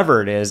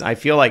whatever it is. I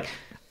feel like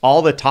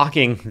all the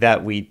talking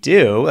that we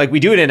do, like we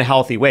do it in a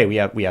healthy way.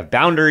 We have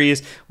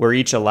boundaries. We're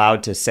each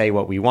allowed to say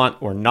what we want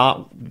or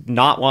not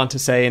want to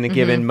say in a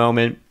given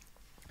moment.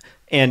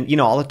 And,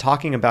 all the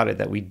talking about it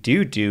that we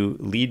do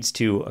leads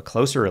to a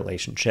closer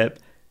relationship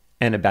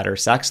and a better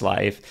sex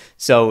life.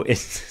 So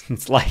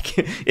it's like,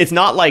 it's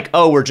not like,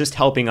 oh, we're just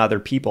helping other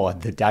people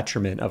at the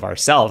detriment of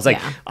ourselves. Like,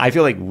 I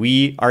feel like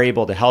we are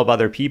able to help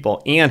other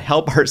people and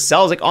help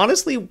ourselves. Like,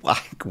 honestly,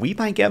 we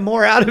might get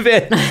more out of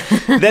it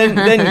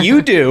than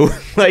you do.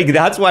 Like,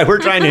 that's why we're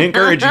trying to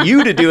encourage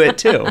you to do it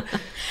too.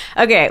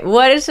 Okay.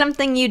 What is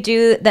something you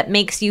do that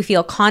makes you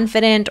feel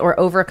confident or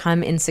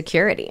overcome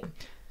insecurity?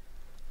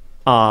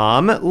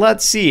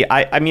 Let's see.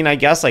 I mean, I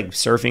guess like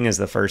surfing is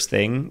the first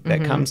thing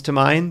that comes to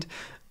mind.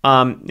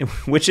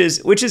 Which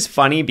is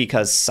funny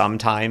because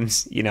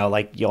sometimes,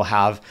 like you'll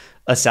have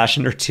a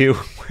session or two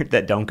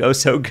that don't go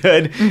so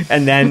good.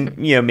 And then,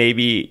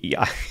 maybe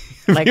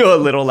feel a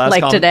little less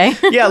like today.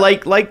 Yeah.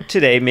 Like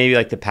today, maybe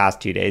like the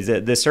past 2 days,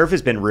 the surf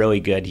has been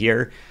really good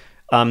here.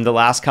 The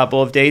last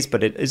couple of days,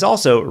 but it is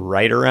also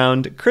right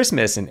around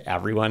Christmas and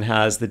everyone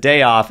has the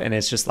day off and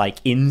it's just like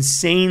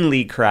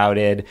insanely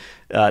crowded.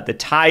 The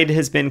tide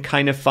has been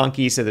kind of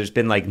funky. So there's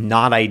been like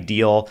not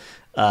ideal,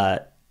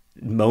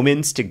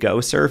 moments to go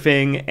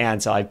surfing.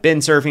 And so I've been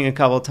surfing a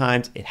couple of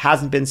times. It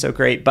hasn't been so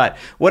great. But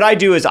what I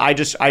do is I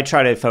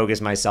try to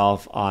focus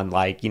myself on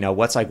like,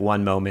 what's like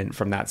one moment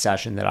from that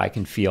session that I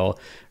can feel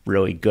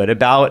really good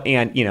about.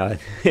 And,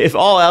 if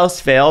all else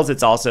fails,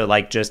 it's also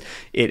like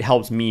it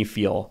helps me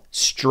feel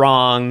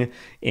strong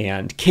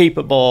and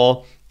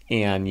capable.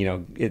 And,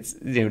 it's,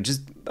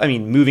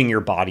 moving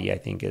your body, I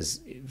think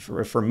is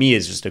for me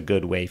is just a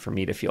good way for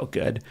me to feel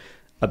good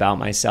about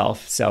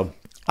myself. So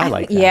I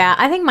like that. Yeah,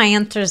 I think my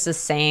answer is the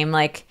same.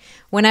 Like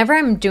whenever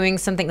I'm doing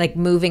something like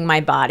moving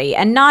my body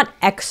and not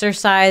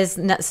exercise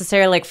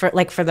necessarily for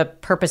the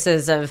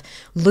purposes of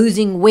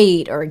losing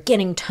weight or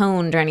getting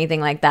toned or anything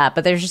like that,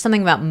 but there's just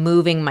something about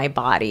moving my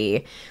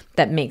body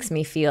that makes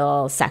me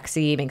feel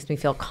sexy, makes me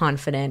feel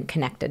confident,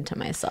 connected to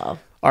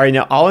myself. All right,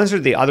 now I'll answer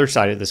the other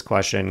side of this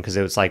question because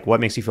it was like, what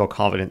makes you feel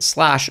confident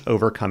 /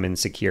 overcome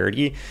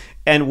insecurity?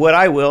 And what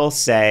I will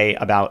say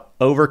about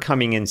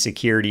overcoming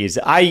insecurities,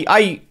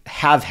 I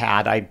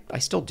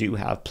still do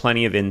have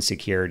plenty of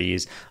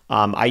insecurities.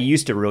 I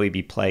used to really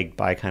be plagued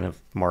by kind of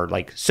more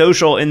like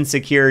social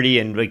insecurity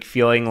and like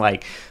feeling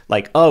like,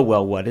 oh,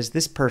 well, what is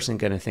this person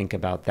going to think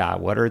about that?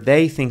 What are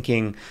they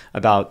thinking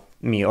about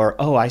me? Or,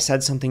 oh, I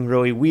said something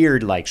really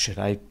weird. Like, should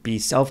I be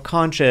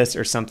self-conscious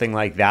or something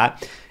like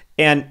that?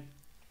 And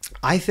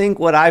I think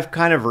what I've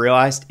kind of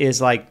realized is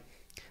like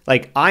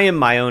I am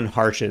my own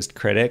harshest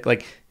critic.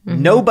 Like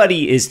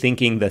nobody is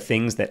thinking the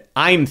things that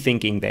I'm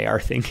thinking they are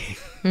thinking.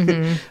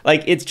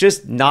 Like it's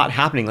just not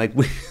happening. Like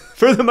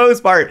for the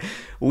most part,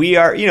 we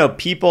are,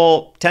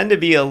 people tend to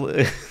be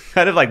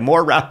kind of like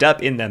more wrapped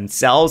up in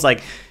themselves.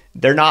 Like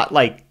they're not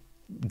like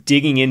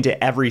digging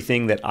into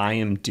everything that I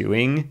am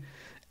doing.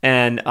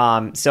 And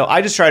so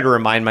I just try to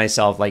remind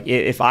myself, like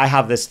if I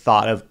have this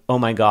thought of, oh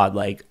my God,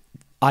 like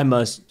I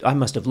must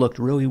have looked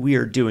really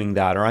weird doing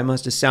that, or I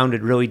must have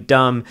sounded really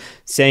dumb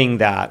saying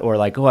that, or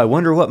like, oh, I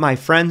wonder what my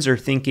friends are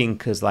thinking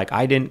because like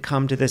I didn't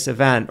come to this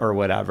event or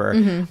whatever.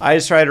 I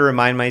just try to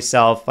remind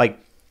myself, like,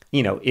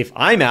 if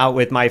I'm out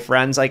with my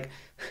friends, like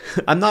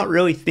I'm not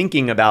really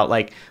thinking about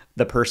like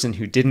the person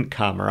who didn't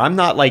come, or I'm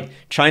not like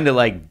trying to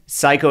like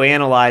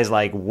psychoanalyze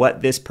like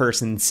what this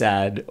person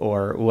said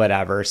or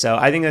whatever. So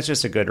I think that's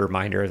just a good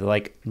reminder that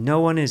like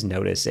no one is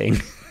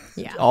noticing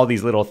all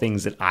these little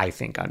things that I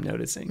think I'm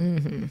noticing.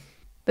 Mm-hmm.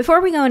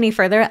 Before we go any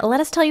further, let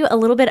us tell you a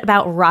little bit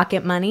about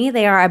Rocket Money.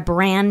 They are a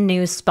brand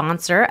new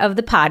sponsor of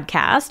the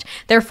podcast.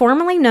 They're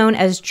formerly known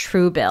as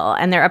Truebill,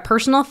 and they're a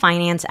personal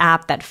finance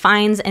app that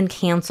finds and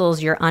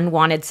cancels your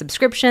unwanted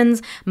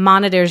subscriptions,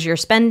 monitors your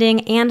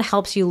spending, and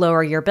helps you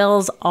lower your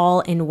bills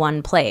all in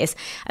one place.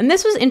 And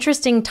this was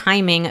interesting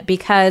timing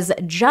because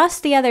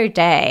just the other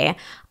day,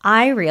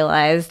 I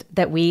realized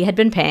that we had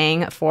been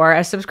paying for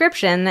a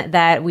subscription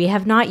that we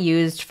have not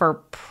used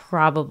for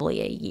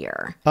probably a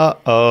year.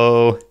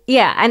 Uh-oh.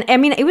 Yeah. And I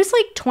mean, it was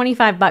like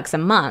 $25 a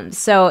month.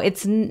 So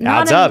it's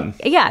not adds up.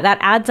 Yeah, that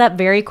adds up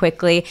very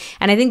quickly.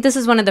 And I think this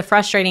is one of the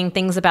frustrating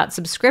things about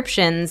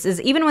subscriptions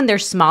is even when they're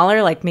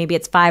smaller, like maybe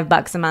it's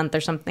 $5 a month or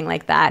something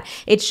like that,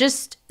 it's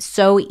just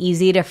so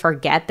easy to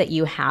forget that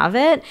you have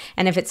it.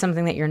 And if it's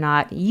something that you're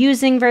not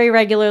using very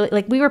regularly,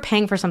 like we were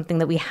paying for something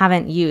that we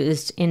haven't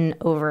used in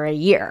over a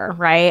year,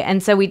 right?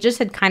 And so we just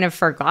had kind of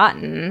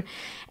forgotten,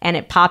 and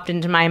it popped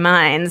into my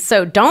mind.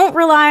 So don't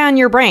rely on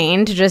your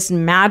brain to just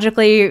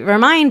magically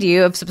remind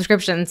you of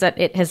subscriptions that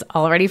it has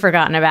already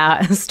forgotten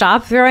about.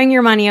 Stop throwing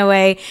your money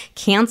away,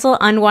 cancel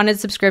unwanted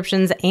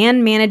subscriptions,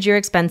 and manage your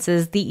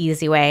expenses the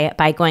easy way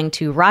by going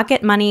to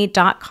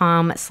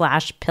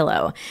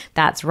rocketmoney.com/pillow.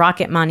 That's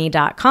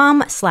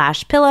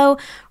rocketmoney.com/pillow,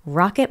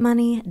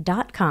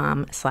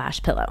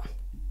 rocketmoney.com/pillow.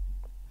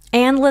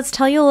 And let's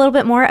tell you a little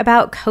bit more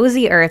about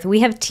Cozy Earth.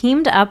 We have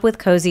teamed up with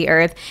Cozy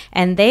Earth,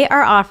 and they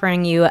are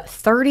offering you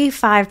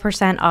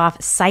 35%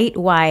 off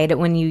site-wide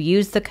when you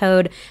use the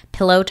code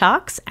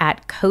PillowTalks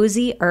at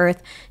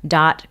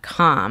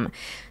CozyEarth.com.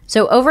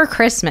 So over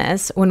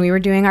Christmas, when we were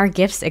doing our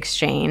gifts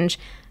exchange,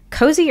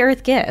 Cozy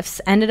Earth gifts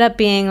ended up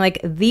being like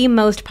the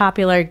most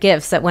popular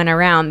gifts that went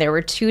around. There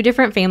were 2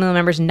 different family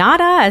members, not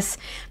us,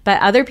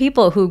 but other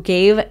people who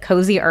gave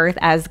Cozy Earth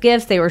as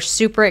gifts. They were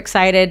super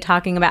excited,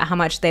 talking about how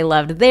much they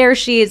loved their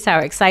sheets, how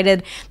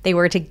excited they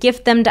were to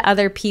gift them to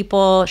other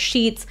people,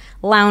 sheets,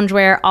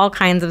 loungewear, all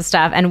kinds of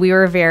stuff. And we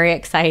were very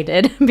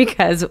excited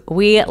because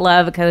we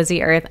love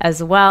Cozy Earth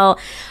as well.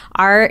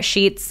 Our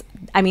sheets,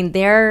 I mean,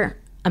 they're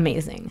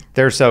amazing.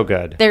 They're so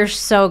good. They're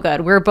so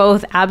good. We're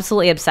both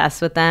absolutely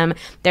obsessed with them.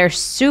 They're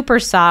super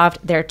soft.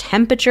 They're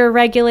temperature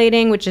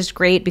regulating, which is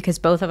great because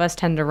both of us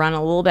tend to run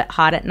a little bit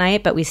hot at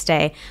night, but we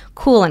stay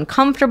cool and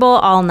comfortable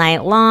all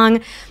night long.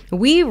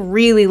 We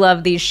really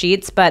love these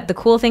sheets, but the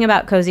cool thing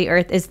about Cozy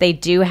Earth is they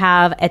do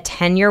have a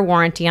 10-year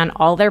warranty on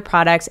all their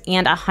products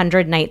and a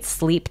 100-night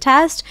sleep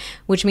test,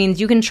 which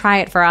means you can try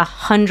it for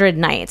 100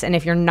 nights. And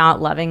if you're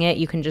not loving it,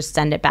 you can just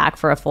send it back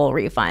for a full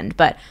refund.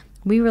 But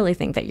we really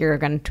think that you're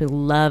going to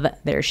love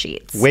their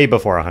sheets. Way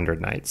before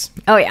 100 nights.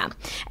 Oh, yeah.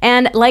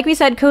 And like we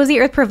said, Cozy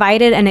Earth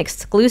provided an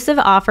exclusive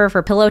offer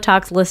for Pillow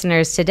Talks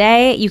listeners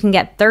today. You can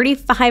get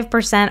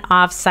 35%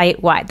 off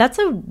site-wide. That's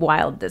a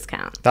wild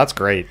discount. That's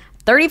great.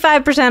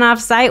 35%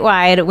 off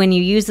site-wide when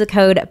you use the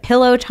code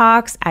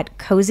PillowTalks at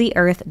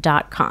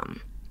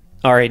CozyEarth.com.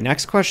 All right,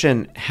 next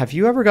question. Have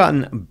you ever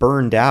gotten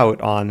burned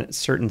out on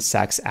certain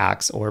sex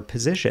acts or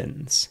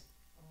positions?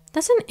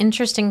 That's an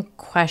interesting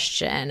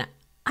question.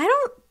 I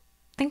don't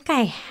think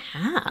I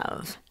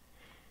have.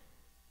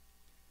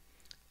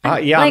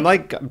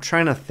 I'm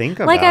trying to think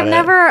about it. I've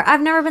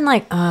never been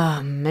like,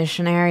 oh,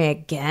 missionary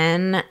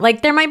again.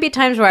 Like there might be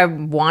times where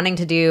I'm wanting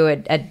to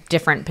do a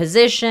different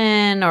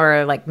position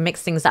or like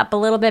mix things up a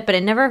little bit, but I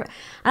don't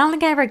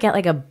think I ever get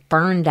like a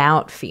burned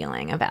out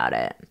feeling about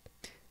it.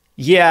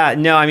 Yeah,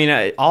 no, I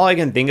mean, all I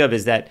can think of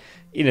is that,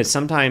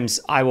 sometimes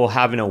I will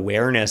have an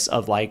awareness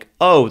of like,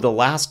 oh, the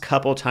last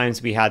couple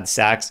times we had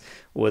sex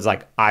was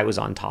like I was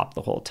on top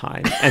the whole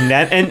time. And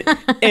then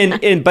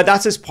and but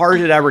that's as far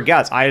as it ever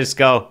gets. I just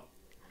go,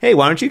 hey,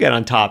 why don't you get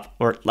on top?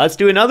 Or let's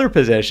do another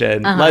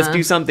position. Uh-huh. Let's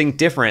do something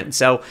different.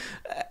 So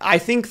I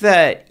think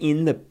that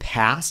in the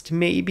past,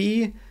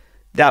 maybe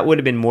that would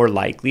have been more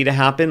likely to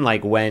happen.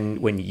 Like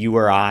when you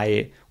or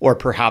I, or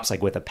perhaps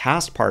like with a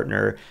past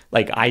partner,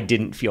 like I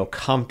didn't feel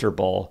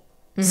comfortable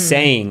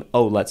saying,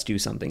 oh, let's do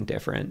something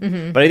different.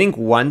 Mm-hmm. But I think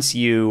once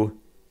you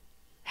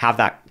have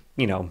that,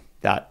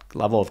 that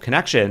level of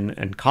connection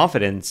and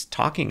confidence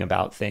talking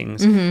about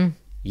things,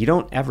 you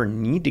don't ever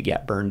need to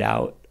get burned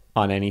out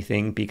on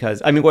anything,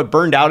 because I mean, what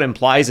burned out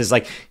implies is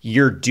like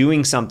you're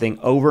doing something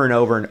over and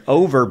over and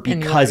over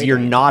because you're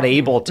not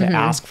able to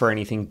ask for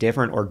anything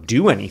different or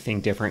do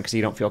anything different because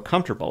you don't feel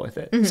comfortable with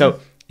it. So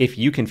if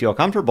you can feel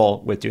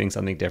comfortable with doing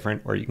something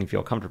different, or you can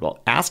feel comfortable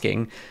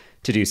asking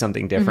to do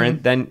something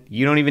different, then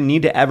you don't even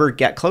need to ever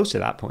get close to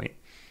that point.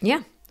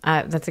 Yeah.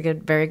 That's a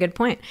very good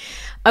point.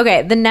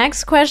 Okay, the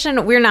next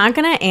question we're not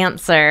going to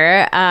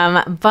answer,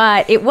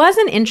 but it was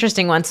an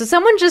interesting one. So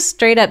someone just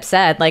straight up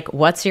said, like,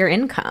 what's your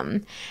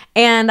income?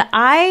 And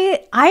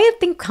I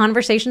think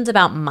conversations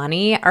about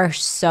money are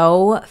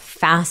so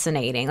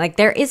fascinating. Like,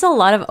 there is a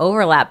lot of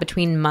overlap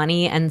between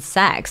money and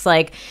sex.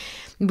 Like,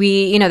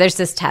 there's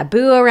this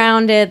taboo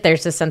around it.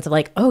 There's this sense of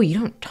like, oh, you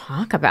don't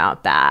talk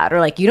about that. Or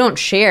like, you don't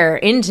share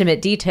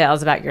intimate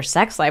details about your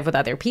sex life with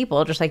other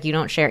people, just like you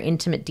don't share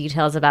intimate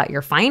details about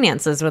your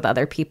finances with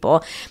other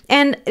people.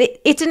 And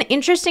it's an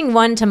interesting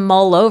one to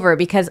mull over,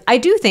 because I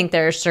do think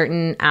there are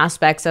certain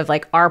aspects of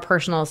like our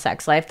personal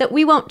sex life that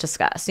we won't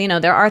discuss.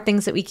 There are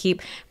things that we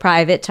keep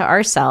private to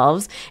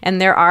ourselves,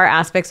 and there are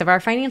aspects of our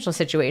financial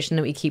situation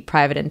that we keep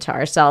private into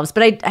ourselves.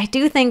 But I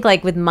do think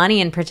like with money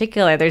in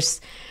particular,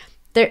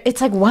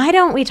 it's like, why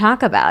don't we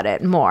talk about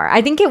it more?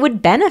 I think it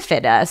would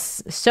benefit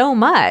us so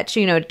much,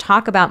 to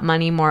talk about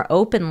money more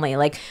openly.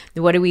 Like,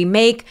 what do we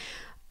make?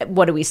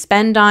 What do we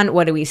spend on?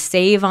 What do we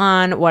save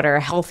on? What are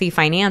healthy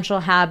financial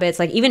habits?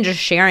 Like, even just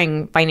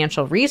sharing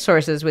financial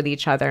resources with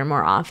each other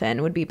more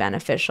often would be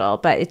beneficial.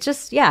 But it's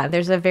just,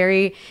 there's a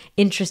very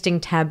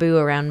interesting taboo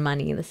around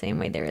money, the same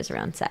way there is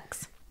around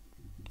sex.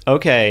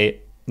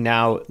 Okay.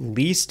 Now,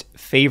 least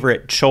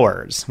favorite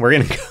chores. We're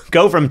going to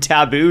go from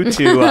taboo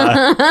to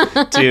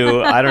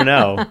I don't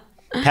know,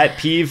 pet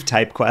peeve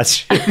type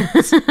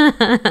questions.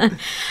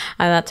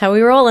 That's how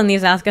we roll in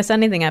these Ask Us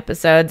Anything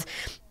episodes.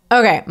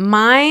 Okay,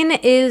 mine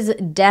is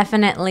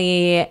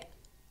definitely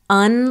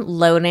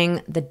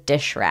unloading the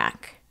dish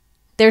rack.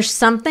 There's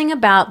something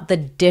about the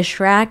dish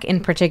rack in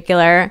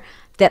particular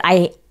that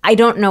I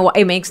don't know.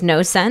 It makes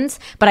no sense,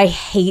 but I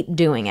hate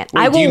doing it.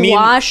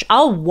 Wait,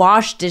 I'll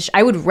wash dish.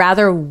 I would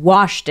rather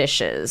wash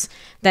dishes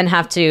than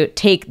have to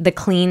take the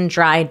clean,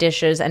 dry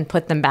dishes and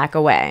put them back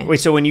away. Wait,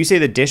 so when you say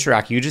the dish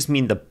rack, you just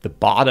mean the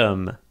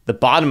bottom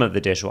of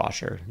the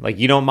dishwasher? Like,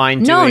 you don't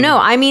mind doing... No,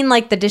 I mean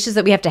like the dishes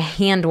that we have to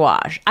hand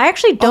wash. I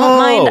actually don't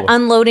mind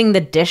unloading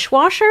the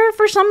dishwasher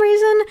for some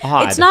reason.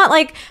 Odd. It's not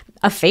like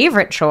a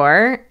favorite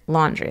chore.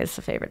 Laundry is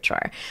a favorite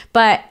chore.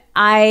 But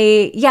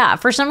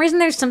for some reason,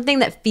 there's something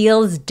that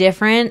feels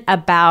different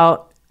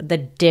about the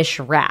dish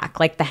rack,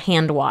 like the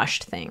hand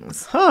washed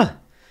things. Huh.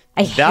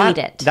 I hate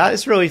it. That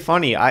is really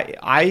funny.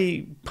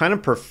 I kind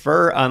of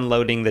prefer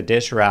unloading the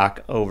dish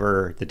rack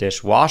over the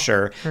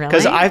dishwasher,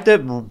 because Really? I have to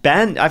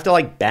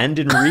bend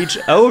and reach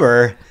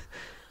over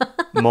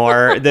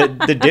more.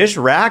 The dish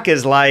rack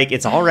is like,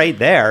 it's all right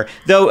there.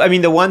 Though, I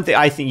mean, the one thing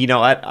I think,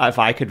 if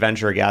I could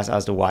venture a guess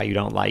as to why you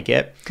don't like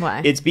it,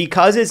 Why? it's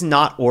because it's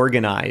not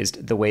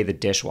organized the way the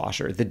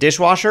dishwasher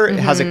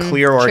has a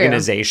clear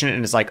organization.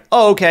 And it's like,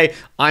 oh, okay,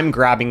 I'm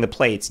grabbing the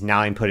plates.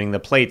 Now I'm putting the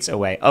plates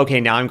away. Okay,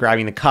 now I'm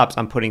grabbing the cups.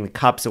 I'm putting the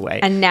cups away.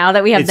 And now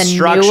that we have It's the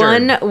structured.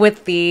 new one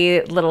with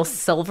the little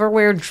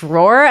silverware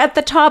drawer at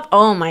the top,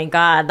 oh my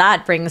God,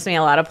 that brings me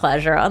a lot of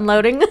pleasure,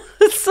 unloading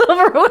the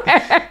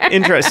silverware.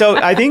 Interesting. So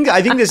I think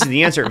this is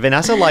the answer.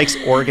 Vanessa likes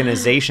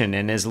organization,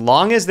 and as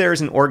long as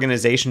there's an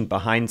organization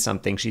behind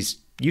something, she's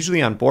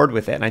usually on board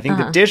with it. And I think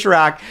the dish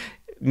rack,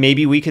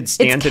 maybe we could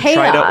stand It's to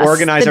try to chaos.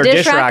 organize The our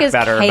dish rack is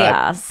better.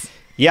 Chaos. But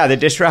yeah, the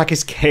dish rack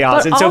is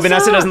chaos. But And so also-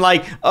 Vanessa doesn't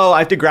like, I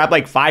have to grab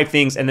like 5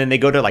 things, and then they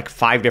go to like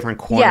 5 different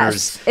corners.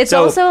 Yes. It's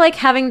also like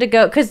having to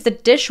go, because the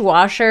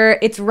dishwasher,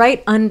 it's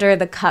right under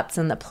the cups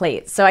and the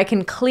plates. So I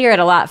can clear it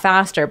a lot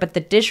faster. But the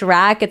dish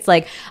rack, it's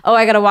like,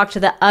 I got to walk to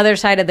the other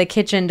side of the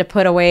kitchen to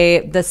put away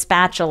the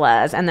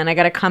spatulas. And then I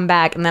got to come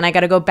back. And then I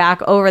got to go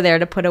back over there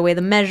to put away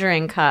the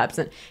measuring cups.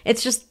 And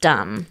it's just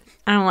dumb.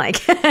 I don't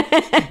like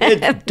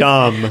it. It's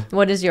dumb.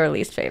 What is your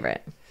least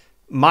favorite?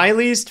 My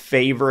least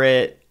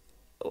favorite,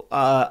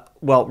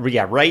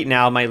 right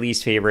now my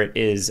least favorite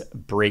is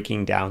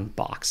breaking down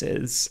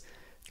boxes.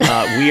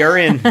 We are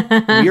in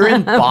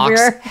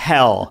box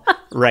hell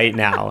right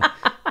now,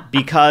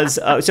 because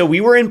so we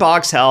were in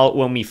box hell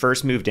when we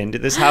first moved into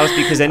this house,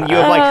 because then you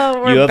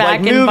have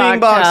like moving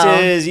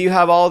boxes, you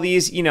have all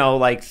these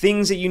like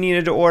things that you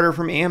needed to order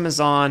from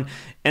Amazon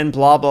and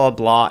blah blah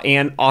blah,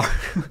 and our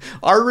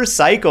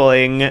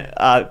recycling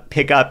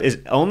pickup is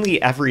only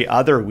every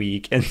other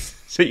week, and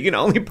so you can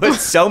only put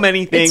so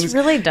many things It's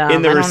really dumb.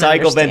 in the I don't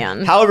recycle bin.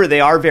 understand. However,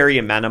 they are very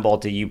amenable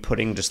to you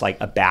putting just like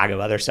a bag of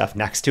other stuff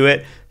next to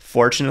it.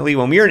 Fortunately,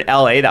 when we were in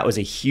LA, that was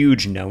a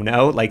huge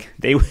no-no. Like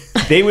they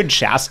would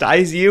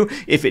chastise you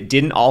if it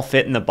didn't all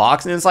fit in the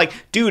box. And it's like,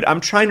 dude, I'm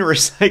trying to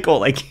recycle.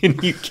 Like,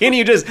 can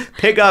you just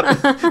pick up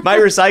my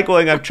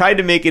recycling? I've tried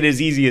to make it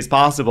as easy as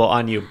possible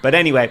on you. But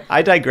anyway,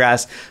 I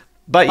digress.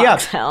 But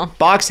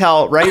box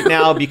hell right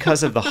now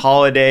because of the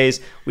holidays.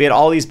 We had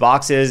all these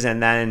boxes,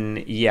 and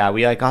then we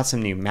got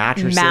some new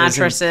mattresses.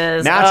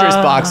 Mattress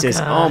boxes.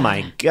 God. Oh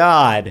my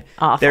God.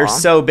 Awful. They're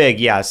so big.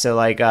 Yeah. So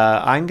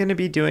I'm gonna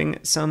be doing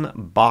some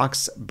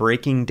box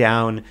breaking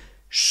down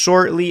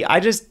shortly. I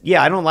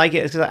don't like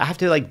it because I have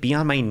to be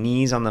on my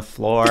knees on the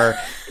floor.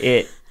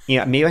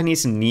 Maybe I need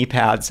some knee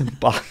pads,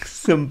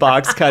 some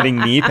box cutting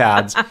knee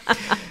pads.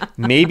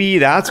 Maybe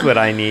that's what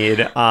I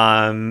need.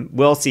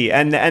 We'll see.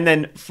 And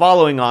then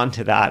following on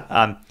to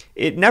that,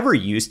 it never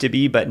used to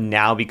be, but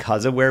now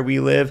because of where we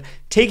live,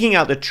 taking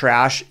out the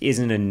trash is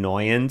an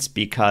annoyance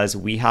because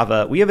we have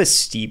a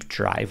steep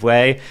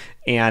driveway.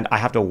 And I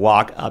have to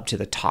walk up to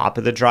the top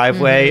of the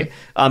driveway.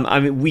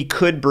 We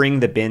could bring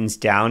the bins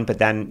down, but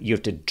then you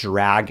have to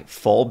drag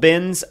full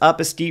bins up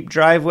a steep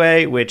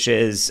driveway, which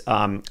is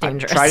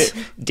dangerous.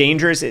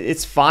 Dangerous.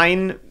 It's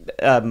fine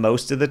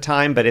most of the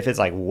time, but if it's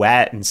like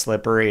wet and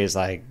slippery, is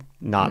like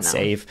not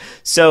safe.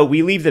 So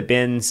we leave the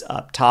bins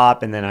up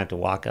top, and then I have to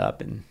walk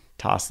up and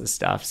toss the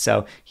stuff.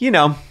 So,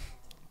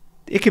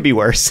 it could be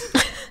worse.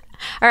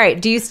 All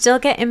right. Do you still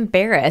get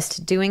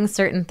embarrassed doing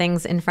certain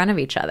things in front of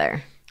each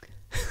other?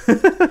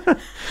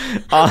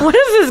 What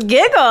is this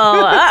giggle?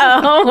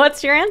 Uh-oh.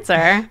 What's your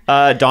answer?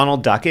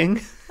 Donald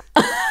ducking.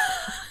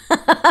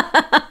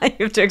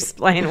 You have to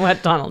explain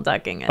what Donald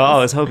ducking is. Oh, I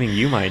was hoping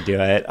you might do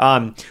it.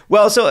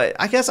 Well, so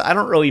I guess I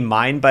don't really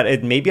mind,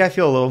 but maybe I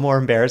feel a little more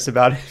embarrassed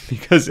about it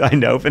because I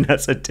know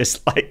Vanessa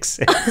dislikes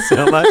it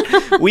so much.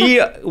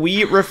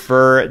 We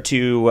refer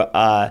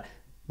to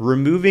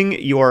removing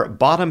your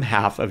bottom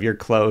half of your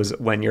clothes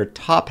when your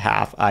top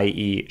half,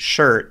 i.e.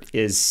 shirt,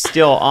 is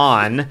still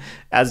on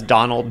as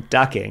Donald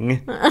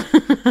ducking.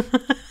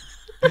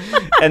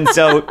 And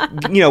so,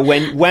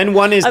 when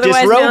one is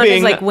otherwise disrobing, known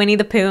as like Winnie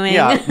the Poohing.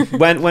 Yeah,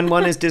 when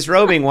one is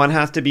disrobing, one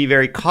has to be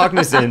very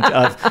cognizant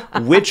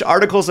of which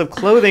articles of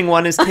clothing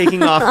one is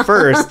taking off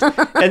first.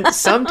 And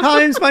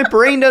sometimes my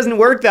brain doesn't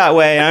work that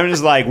way. I'm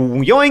just like,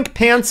 yoink,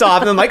 pants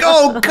off, and I'm like,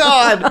 oh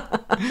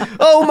God,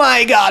 oh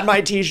my God,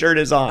 my t-shirt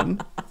is on.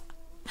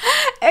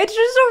 It's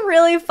just a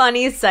really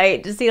funny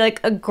sight to see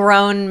like a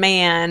grown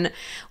man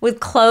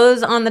with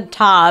clothes on the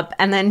top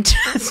and then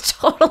just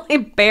totally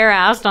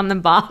bare-assed on the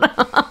bottom.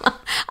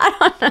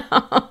 I don't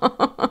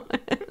know.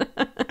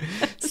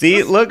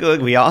 See, look,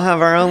 we all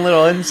have our own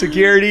little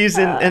insecurities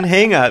and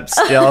hang-ups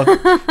still.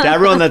 To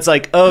everyone that's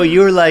like, oh,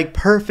 you're like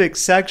perfect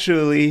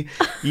sexually.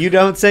 You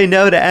don't say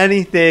no to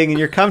anything and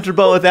you're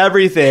comfortable with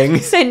everything. We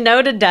say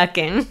no to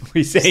ducking.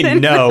 We say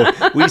no.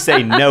 We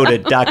say no to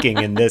ducking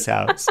in this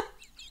house.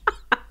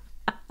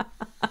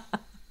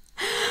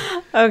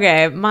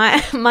 Okay,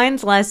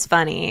 mine's less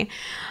funny.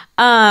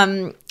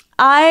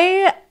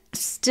 I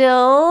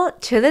still,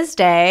 to this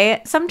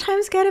day,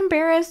 sometimes get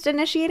embarrassed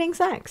initiating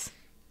sex.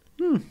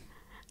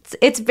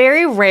 It's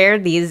very rare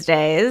these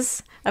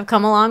days. I've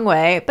come a long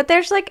way, but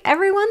there's like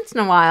every once in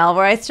a while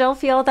where I still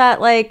feel that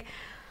like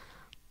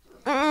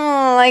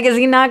is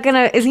he not into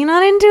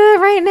it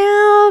right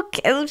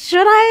now?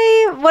 Should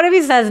I? What if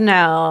he says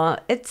no?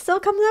 It still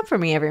comes up for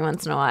me every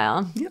once in a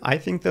while. Yeah, I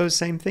think those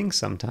same things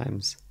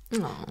sometimes.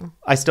 Oh.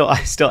 I still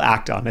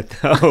act on it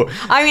though.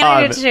 I mean,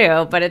 I do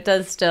too, but it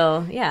does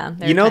still, yeah.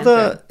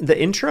 The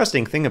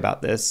interesting thing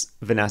about this,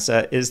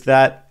 Vanessa, is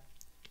that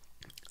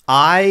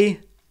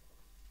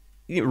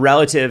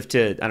relative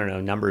to, I don't know,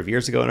 a number of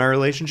years ago in our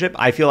relationship,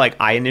 I feel like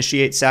I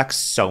initiate sex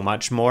so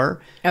much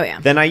more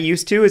than I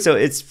used to. So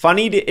it's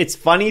funny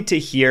to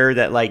hear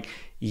that like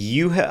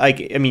you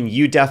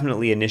you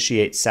definitely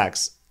initiate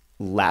sex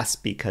less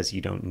because you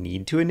don't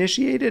need to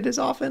initiate it as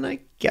often,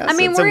 I guess. I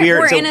mean,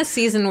 we're in a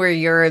season where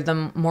you're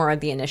the more of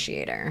the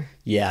initiator.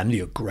 Yeah, I'm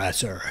the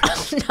aggressor.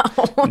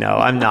 No. No,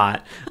 I'm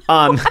not.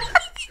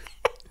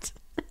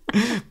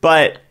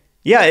 But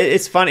yeah,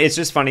 it's funny. It's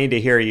just funny to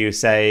hear you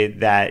say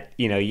that,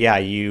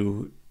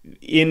 you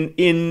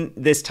in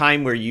this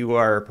time where you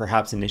are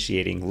perhaps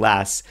initiating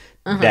less,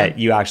 that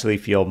you actually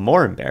feel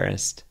more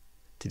embarrassed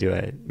to do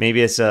it.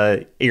 Maybe it's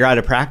you're out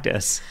of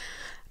practice.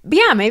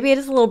 Yeah, maybe it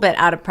is a little bit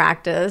out of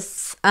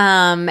practice.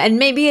 And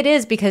maybe it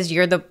is because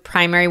you're the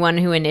primary one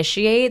who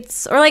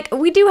initiates. Or like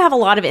we do have a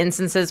lot of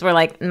instances where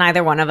like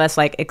neither one of us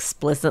like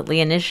explicitly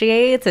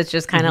initiates. It's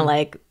just kind of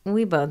like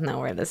we both know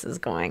where this is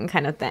going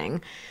kind of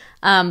thing.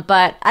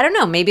 But I don't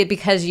know, maybe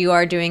because you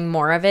are doing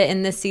more of it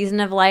in this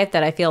season of life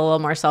that I feel a little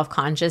more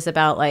self-conscious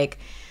about like,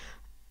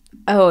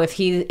 oh, if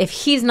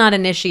he's not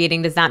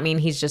initiating, does that mean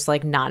he's just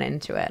like not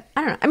into it?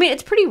 I don't know. I mean,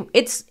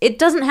 it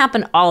doesn't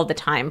happen all the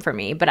time for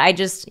me, but I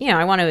just,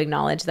 I want to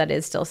acknowledge that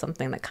is still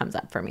something that comes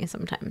up for me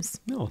sometimes.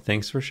 No,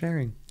 thanks for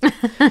sharing.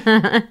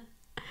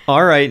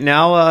 All right,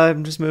 now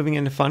I'm just moving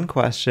into fun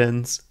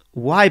questions.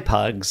 Why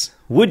pugs?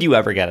 Would you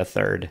ever get a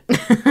third?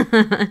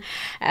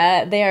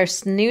 They are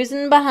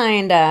snoozing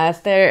behind us.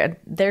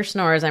 Their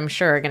snores, I'm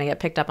sure, are going to get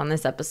picked up on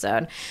this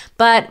episode.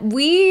 But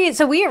we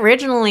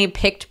originally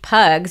picked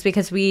pugs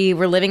because we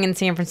were living in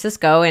San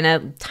Francisco in a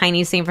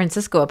tiny San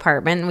Francisco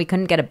apartment, and we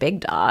couldn't get a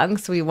big dog,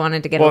 so we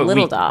wanted to get a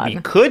little dog.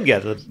 We could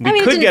get a big dog.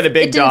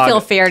 It didn't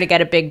feel fair to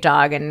get a big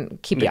dog and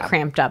keep it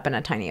cramped up in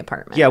a tiny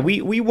apartment. Yeah,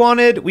 we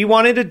wanted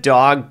a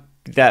dog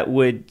that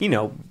would,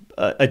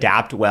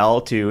 adapt well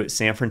to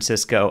San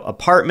Francisco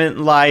apartment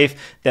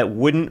life, that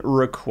wouldn't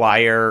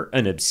require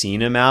an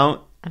obscene amount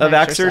of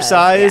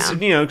exercise.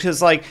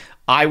 Because like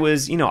I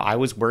was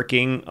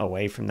working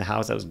away from the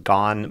house. I was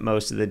gone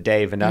most of the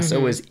day. Vanessa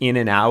was in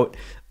and out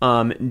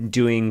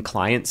doing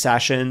client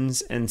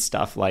sessions and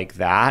stuff like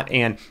that.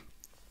 And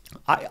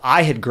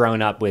I had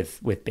grown up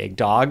with big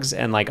dogs,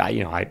 and like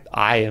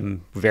I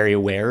am very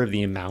aware of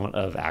the amount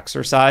of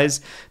exercise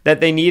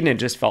that they need, and it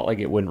just felt like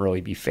it wouldn't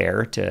really be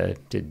fair to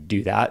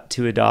do that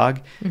to a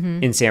dog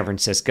in San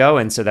Francisco.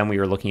 And so then we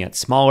were looking at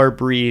smaller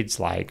breeds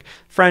like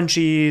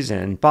Frenchies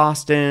and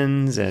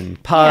Bostons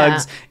and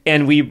pugs,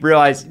 and we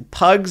realized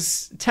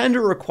pugs tend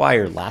to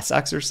require less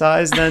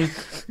exercise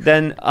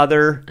than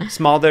other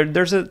small.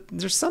 There's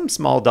some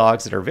small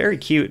dogs that are very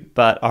cute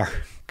but are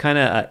kind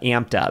of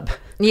amped up.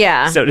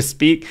 Yeah. So to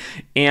speak.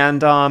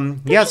 And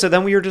yeah, so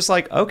then we were just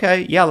like,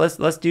 okay, yeah,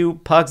 let's do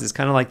pugs. It's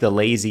kind of like the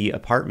lazy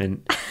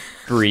apartment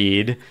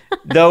breed,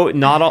 though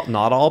not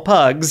all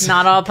pugs.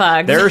 Not all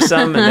pugs. There's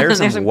some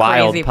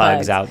wild crazy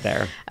pugs out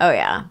there. Oh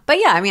yeah. But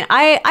yeah, I mean,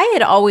 I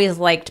had always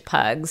liked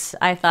pugs.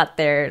 I thought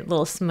their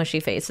little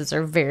smushy faces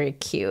are very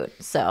cute.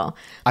 So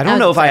I don't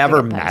know if I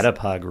ever met a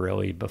pug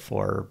really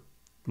before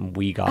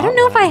we got I don't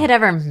know one. if I had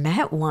ever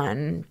met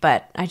one,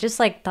 but I just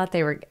like thought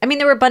they were, I mean,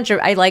 there were a bunch of,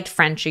 I liked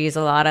Frenchies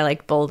a lot. I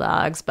liked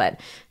bulldogs, but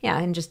yeah,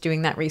 and just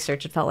doing that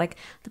research, it felt like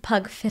the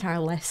pug fit our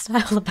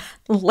lifestyle,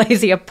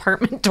 lazy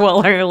apartment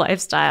dweller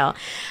lifestyle.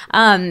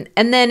 And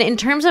then in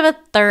terms of a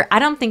third, I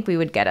don't think we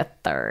would get a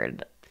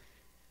third.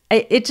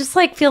 It just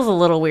like feels a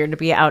little weird to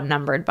be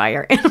outnumbered by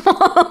your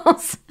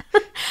animals.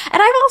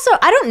 And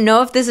I don't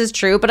know if this is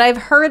true, but I've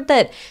heard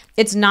that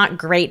it's not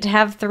great to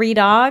have 3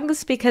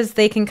 dogs because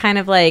they can kind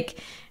of like,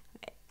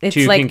 it's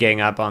two like, can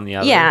gang up on the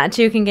other. Yeah,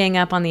 2 can gang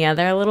up on the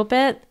other a little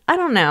bit. I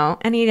don't know.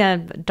 Any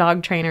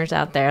dog trainers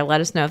out there, let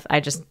us know if I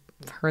just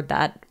heard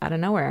that out of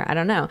nowhere. I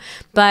don't know.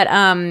 But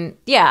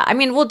yeah, I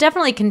mean, we'll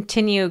definitely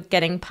continue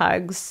getting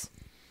pugs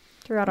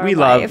throughout our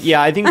life.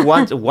 Yeah, I think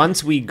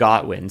once we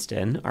got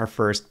Winston, our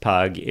first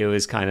pug, it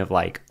was kind of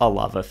like a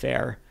love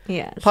affair.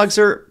 Yes. Pugs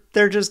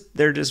they're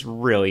just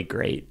really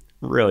great,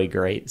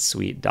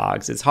 sweet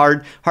dogs. It's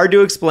hard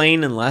to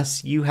explain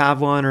unless you have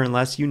one or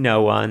unless you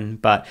know one.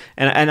 But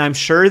and I'm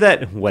sure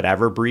that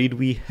whatever breed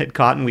we had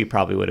gotten, we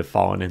probably would have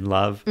fallen in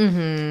love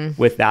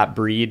with that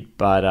breed.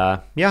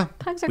 But yeah,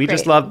 pugs are we great.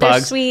 just love pugs.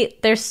 They're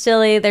sweet. They're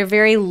silly. They're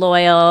very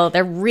loyal.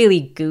 They're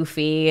really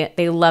goofy.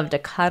 They love to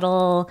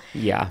cuddle.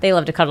 Yeah, they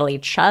love to cuddle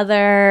each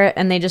other,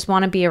 and they just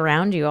want to be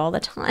around you all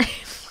the time.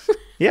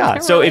 Yeah.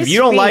 So really if you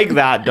don't sweet. like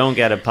that, don't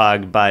get a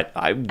pug. But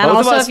and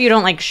also, if you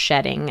don't like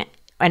shedding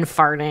and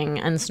farting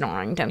and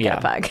snoring, don't get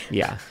a pug.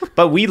 Yeah.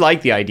 But we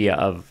like the idea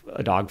of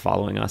a dog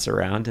following us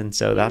around. And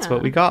so that's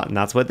what we got. And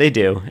that's what they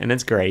do. And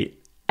it's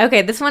great.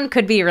 Okay. This one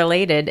could be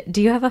related.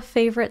 Do you have a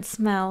favorite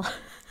smell?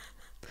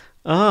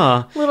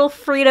 Little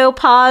Frito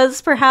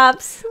paws,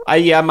 perhaps?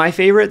 Yeah. My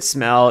favorite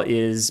smell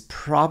is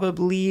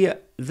probably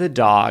the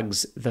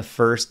dogs the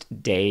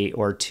first day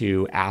or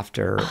 2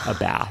 after a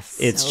bath.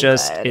 It's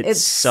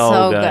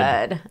so good.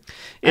 And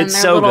It's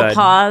their so little good.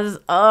 paws.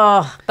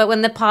 Oh, but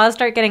when the paws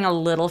start getting a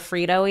little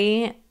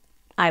Frito-y,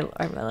 I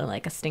really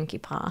like a stinky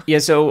paw. Yeah,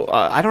 so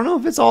I don't know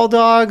if it's all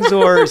dogs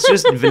or it's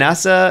just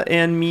Vanessa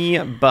and me,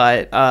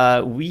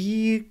 but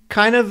we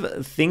kind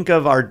of think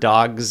of our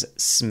dogs'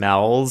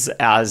 smells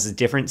as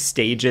different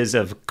stages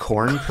of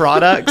corn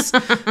products.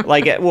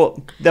 Like,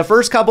 well, the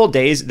first couple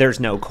days,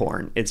 there's no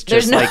corn. It's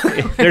just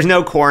there's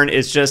no corn.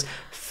 It's just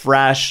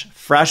fresh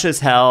as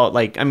hell.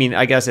 Like, I mean,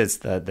 I guess it's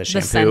the shampoo.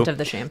 The scent of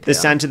the shampoo. The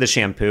scent of the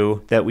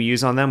shampoo that we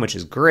use on them, which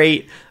is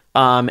great.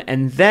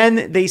 And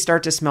then they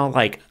start to smell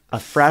like a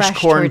fresh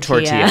corn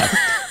tortilla.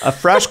 A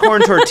fresh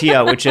corn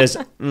tortilla, which is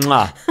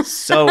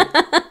so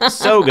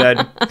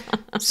good.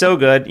 So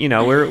good. You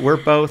know, we're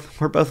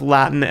both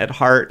Latin at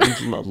heart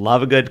and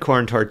love a good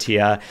corn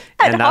tortilla.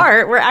 At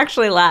heart, we're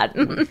actually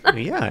Latin.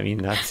 Yeah, I mean,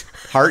 that's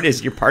heart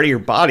is your part of your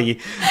body.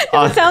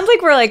 It sounds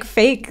like we're like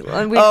fake. We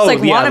just want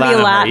to be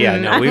Latin. Yeah,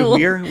 no,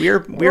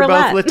 we're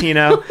both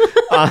Latino.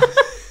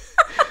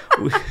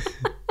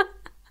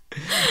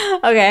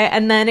 Okay,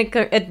 and then it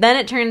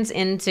turns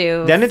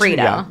into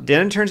Frito.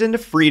 Then it turns into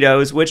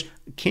Fritos, which,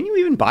 can you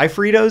even buy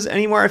Fritos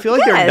anymore? I feel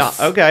like they're not.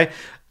 Okay,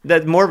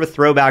 that's more of a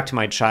throwback to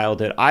my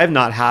childhood. I have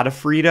not had a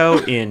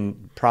Frito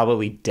in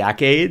probably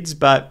decades,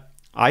 but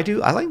I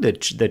do. I like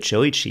the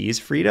chili cheese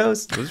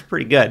Fritos. Those are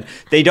pretty good.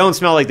 They don't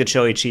smell like the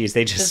chili cheese.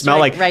 They just smell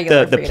like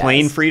the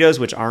plain Fritos,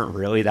 which aren't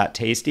really that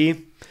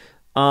tasty.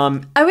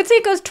 I would say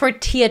it goes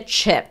tortilla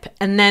chip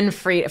and then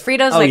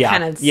Frito's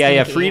kind of stinky.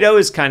 Yeah. Frito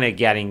is kind of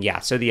getting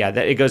So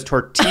it goes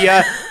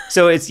tortilla.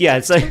 So it's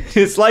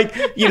like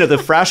you know, the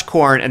fresh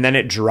corn, and then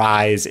it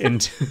dries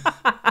into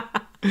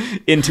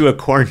a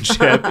corn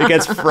chip. It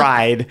gets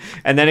fried,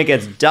 and then it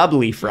gets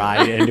doubly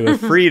fried into a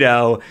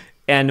Frito.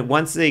 And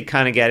once they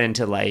kind of get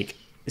into like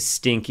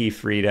stinky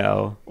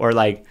Frito or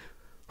like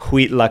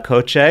huit la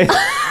coche.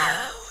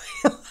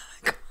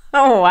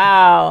 Oh,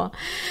 wow.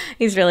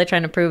 He's really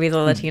trying to prove he's a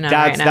Latino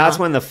right now. That's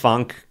when the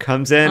funk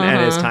comes in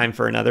and it's time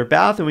for another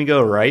bath, and we go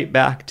right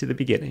back to the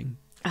beginning.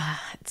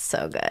 It's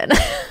so good.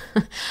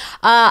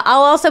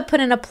 I'll also put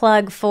in a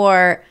plug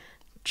for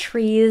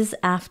trees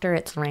after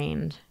it's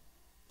rained.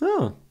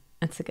 Oh.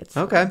 That's a good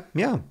smell. Okay,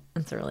 yeah.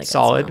 That's a really good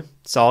Solid.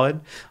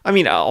 smell. I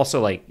mean,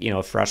 also like, you know,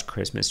 a fresh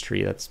Christmas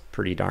tree, that's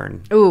pretty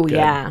darn Ooh, good.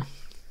 yeah.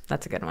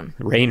 That's a good one.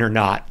 Rain or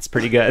not, it's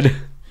pretty good.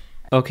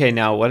 Okay,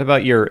 now what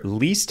about your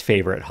least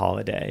favorite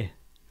holiday?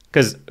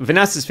 Because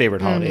Vanessa's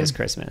favorite holiday is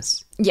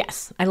Christmas.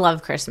 Yes, I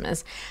love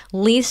Christmas.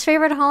 Least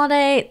favorite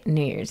holiday,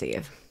 New Year's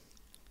Eve.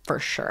 For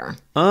sure.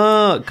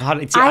 Oh, God.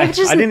 I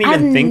didn't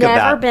even think of that.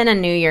 I've never been a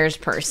New Year's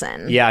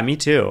person. Yeah, me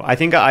too. I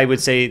think I would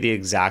say the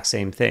exact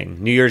same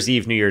thing. New Year's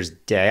Eve, New Year's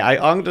Day.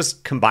 I'll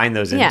just combine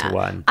those into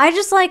one. I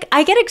just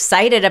I get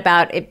excited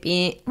about it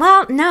being,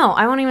 well, no,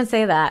 I won't even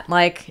say that.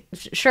 Like,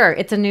 sure,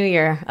 it's a new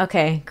year.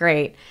 Okay,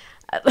 great.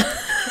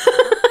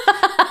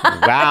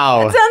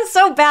 Wow. It sounds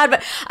so bad,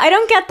 but I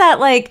don't get that.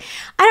 Like,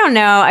 I don't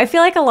know. I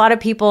feel like a lot of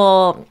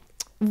people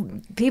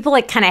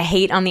like kind of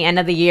hate on the end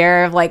of the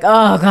year of like,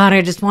 oh God,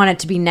 I just want it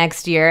to be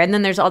next year. And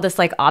then there's all this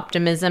like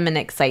optimism and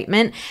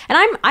excitement.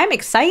 And I'm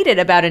excited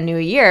about a new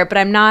year, but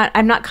I'm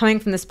not coming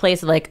from this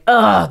place of like,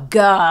 oh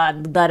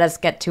God, let us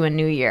get to a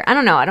new year. I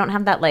don't know. I don't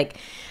have that like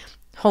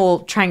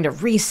whole trying to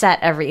reset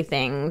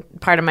everything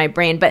part of my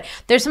brain. But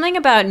there's something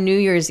about New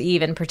Year's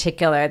Eve in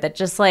particular that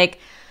just like,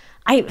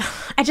 I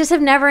just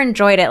have never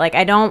enjoyed it. Like,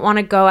 I don't want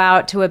to go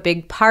out to a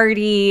big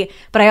party,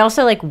 but I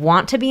also like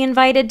want to be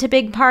invited to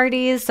big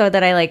parties so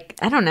that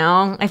I don't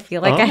know. I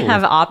feel like I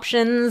have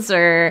options,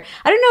 or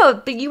I don't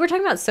know. But you were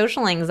talking about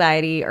social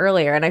anxiety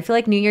earlier, and I feel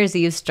like New Year's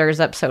Eve stirs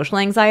up social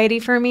anxiety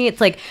for me.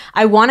 It's like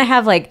I want to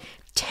have like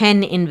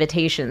 10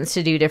 invitations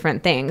to do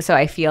different things so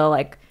I feel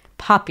like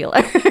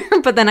popular,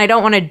 but then I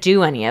don't want to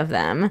do any of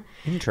them.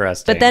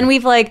 Interesting. But then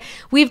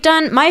we've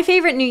done, my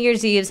favorite New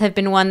Year's Eves have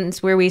been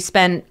ones where we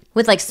spent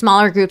with like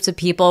smaller groups of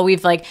people.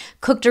 We've like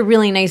cooked a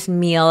really nice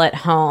meal at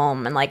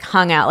home and like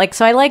hung out. Like,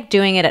 so I like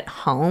doing it at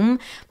home,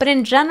 but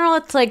in general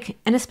it's like,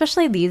 and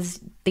especially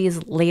these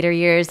later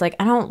years, like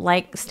I don't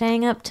like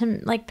staying up to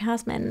like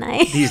past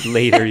midnight. These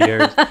later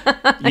years.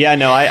 Yeah,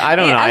 no, I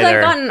don't either. As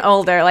I've gotten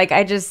older, like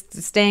I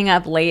just staying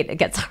up late, it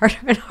gets harder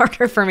and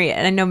harder for me.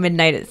 And I know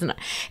midnight is not,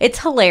 it's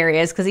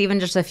hilarious because even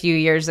just a few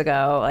years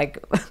ago,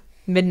 like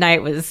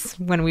midnight was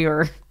when we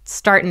were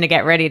starting to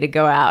get ready to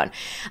go out.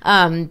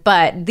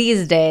 But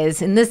these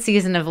days, in this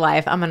season of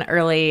life, I'm an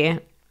early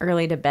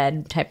to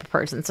bed type of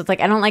person. So it's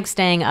like I don't like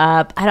staying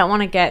up. I don't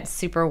want to get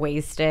super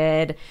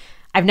wasted.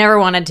 I've never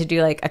wanted to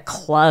do like a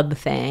club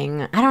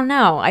thing. I don't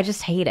know. I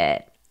just hate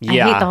it.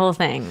 Yeah. I hate the whole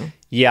thing.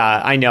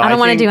 Yeah, I know. I don't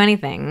want to do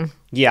anything.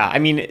 Yeah, I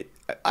mean,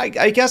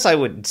 I guess I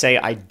would say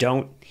I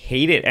don't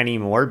hate it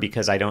anymore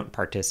because I don't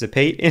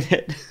participate in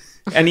it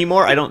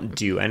anymore. I don't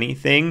do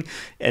anything,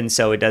 and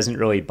so it doesn't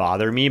really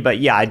bother me. But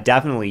yeah, I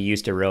definitely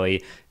used to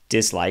really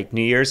dislike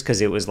New Year's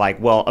because it was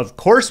like, well, of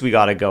course we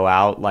got to go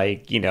out,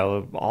 like, you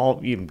know,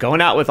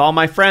 going out with all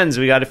my friends.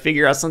 We got to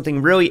figure out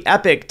something really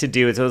epic to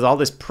do. So there's all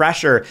this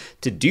pressure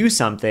to do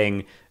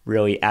something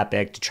really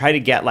epic, to try to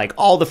get like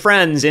all the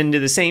friends into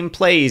the same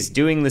place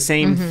doing the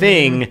same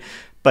thing.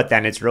 But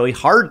then it's really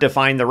hard to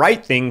find the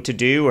right thing to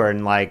do, or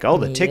like, oh,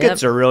 the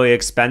tickets are really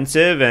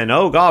expensive, and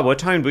oh God, what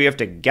time do we have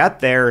to get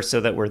there so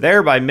that we're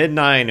there by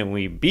midnight and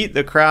we beat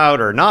the crowd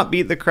or not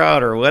beat the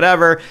crowd or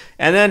whatever.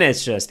 And then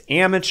it's just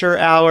amateur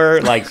hour.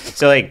 Like,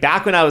 so like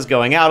back when I was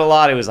going out a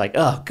lot, it was like,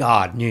 oh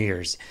God, New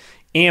Year's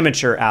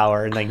amateur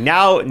hour. And like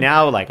now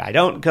like I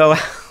don't go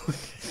out.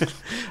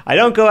 I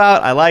don't go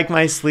out. I like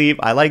my sleep.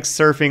 I like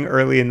surfing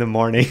early in the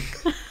morning.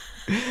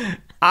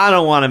 I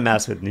don't want to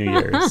mess with New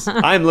Year's.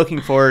 I'm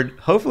looking forward.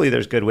 Hopefully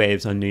there's good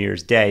waves on New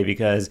Year's Day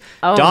because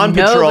Dawn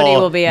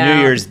Patrol will be New out.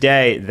 Year's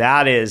Day,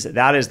 that is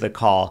the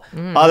call.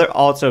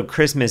 Also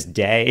Christmas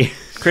Day.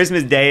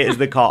 Christmas Day is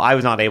the call. I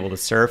was not able to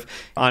surf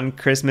on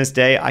Christmas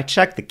Day. I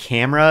checked the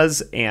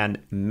cameras and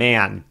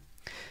man,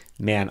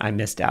 I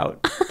missed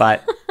out.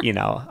 But, you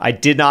know, I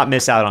did not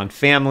miss out on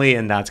family,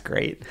 and that's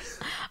great.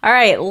 All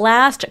right,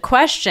 last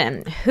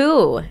question.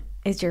 Who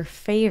is your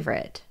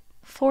favorite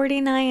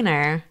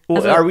 49er?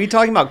 Well, are we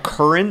talking about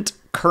current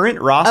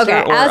roster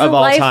or of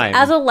all time?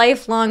 As a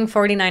lifelong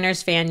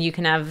 49ers fan, you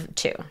can have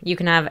two. You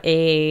can have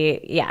a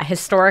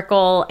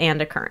historical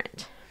and a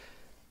current.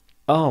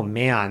 Oh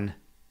man,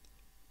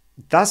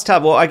 that's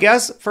tough. Well, I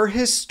guess for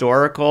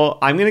historical,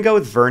 I'm gonna go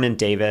with Vernon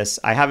Davis.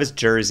 I have his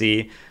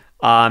jersey.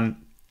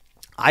 I'm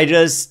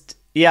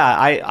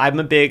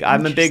a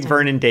big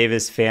Vernon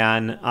Davis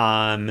fan.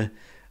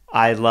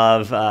 I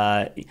love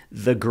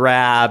the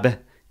grab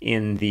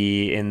in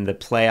the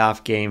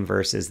playoff game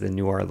versus the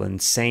New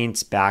Orleans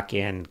Saints back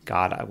in,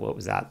 God, what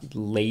was that,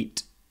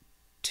 late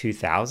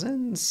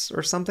 2000s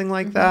or something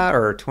like that,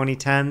 or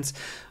 2010s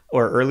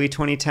or early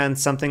 2010s,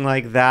 something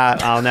like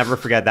that. I'll never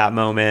forget that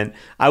moment.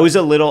 I was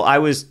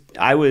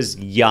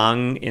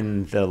young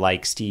in the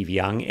like Steve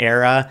Young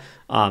era.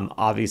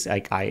 Obviously,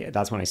 like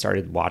that's when I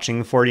started watching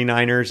the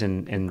 49ers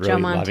and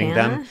really loving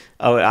them.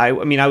 Oh, I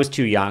mean, I was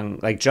too young.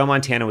 Like Joe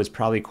Montana was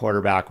probably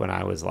quarterback when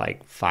I was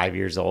like 5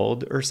 years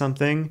old or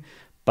something.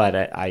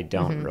 But I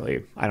don't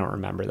I don't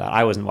remember that.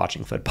 I wasn't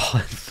watching football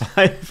at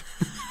 5.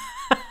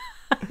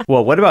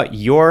 Well, what about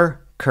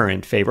your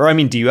current favorite? I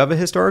mean, do you have a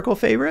historical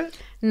favorite?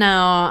 No,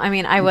 I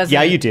mean, I wasn't.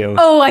 Yeah, you do.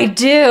 Oh, I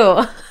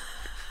do.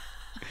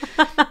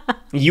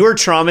 You were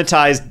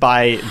traumatized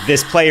by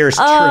this player's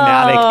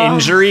traumatic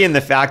injury and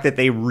the fact that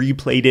they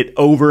replayed it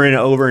over and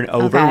over and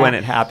over when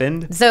it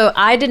happened. So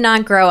I did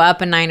not grow up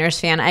a Niners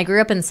fan. I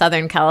grew up in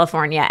Southern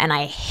California and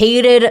I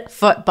hated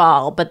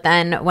football. But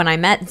then when I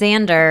met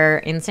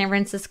Xander in San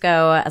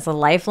Francisco as a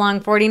lifelong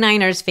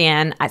 49ers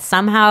fan,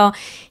 somehow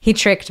he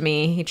tricked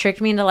me. He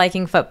tricked me into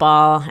liking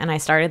football and I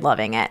started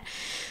loving it.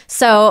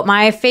 So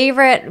my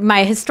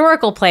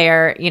historical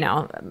player, you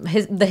know,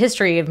 the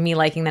history of me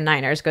liking the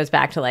Niners goes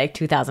back to like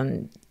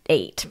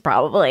 2008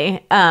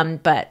 probably.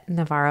 But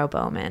Navarro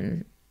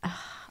Bowman,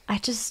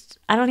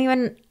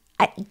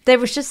 there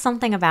was just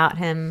something about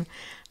him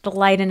the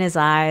light in his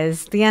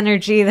eyes, the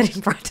energy that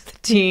he brought to the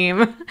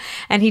team.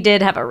 And he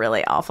did have a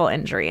really awful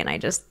injury, and I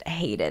just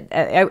hated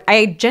it.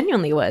 I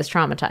genuinely was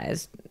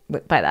traumatized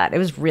by that. It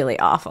was really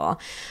awful.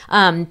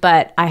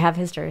 But I have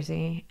his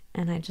jersey,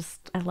 and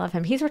I love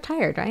him. He's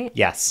retired, right?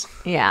 Yes.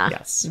 Yeah.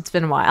 Yes. It's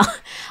been a while.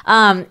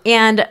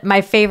 And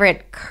my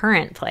favorite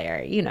current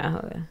player, you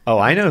know. Oh,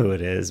 I know who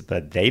it is,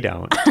 but they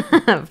don't.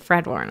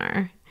 Fred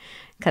Warner,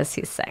 because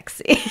he's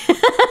sexy.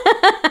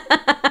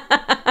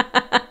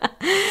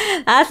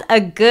 That's a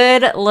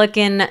good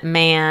looking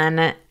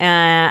man.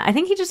 I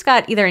think he just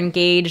got either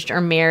engaged or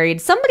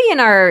married. Somebody in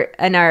our,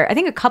 I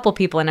think a couple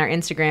people in our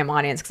Instagram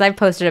audience, because I've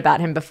posted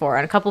about him before,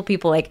 and a couple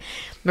people like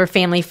were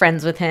family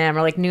friends with him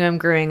or like knew him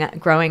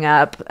growing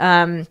up.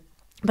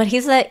 But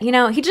he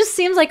just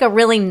seems like a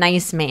really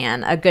nice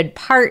man, a good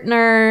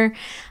partner,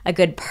 a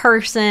good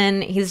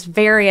person. He's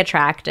very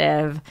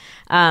attractive.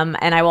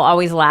 And I will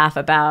always laugh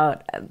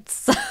about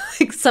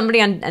like somebody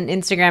on an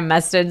Instagram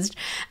messaged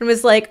and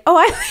was like, oh,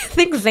 I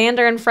think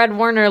Xander and Fred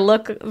Warner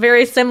look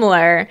very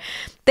similar.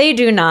 They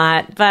do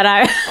not, but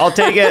I'll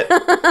take it.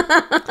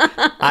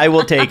 I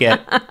will take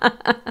it.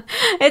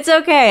 It's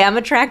okay. I'm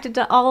attracted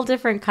to all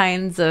different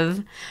kinds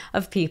of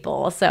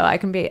people, so I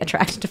can be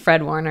attracted to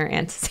Fred Warner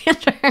and to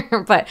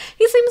Xander. But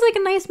he seems like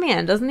a nice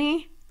man, doesn't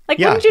he? Like,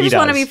 yeah, wouldn't you just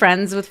want to does. be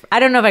friends with?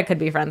 I don't know if I could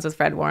be friends with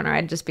Fred Warner.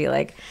 I'd just be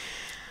like,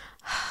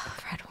 oh,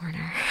 Fred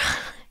Warner,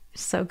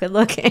 so good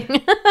looking.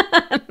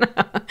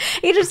 No.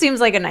 He just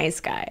seems like a nice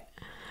guy.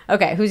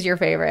 Okay, who's your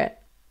favorite?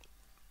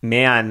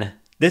 Man.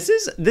 This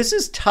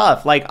is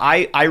tough. Like,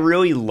 I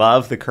really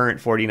love the current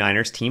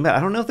 49ers team, but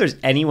I don't know if there's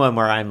anyone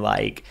where I'm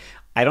like,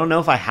 I don't know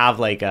if I have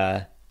like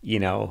a,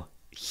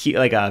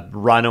 like a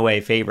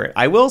runaway favorite.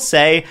 I will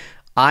say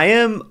I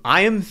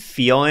am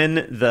feeling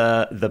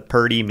the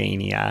Purdy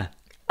mania.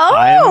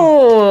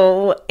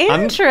 Oh,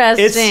 interesting.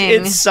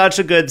 It's such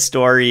a good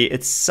story.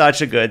 It's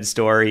such a good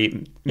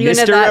story. You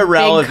Mr. into that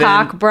Irrelevant. Big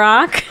cock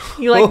Brock?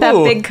 You like that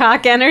big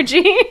cock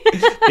energy?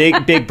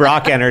 big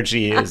Brock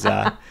energy is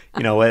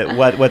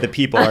what the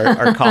people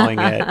are calling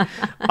it.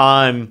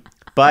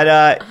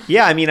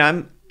 Yeah, I mean,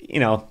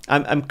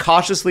 I'm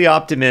cautiously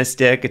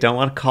optimistic. I don't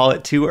want to call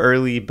it too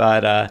early,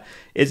 but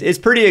it's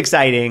pretty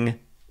exciting.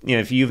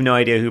 If you have no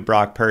idea who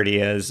Brock Purdy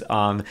is,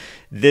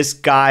 this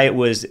guy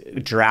was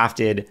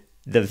drafted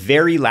the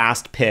very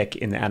last pick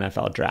in the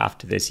NFL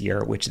draft this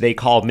year, which they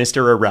call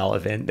Mr.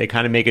 Irrelevant. They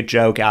kind of make a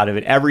joke out of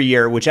it every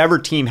year. Whichever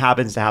team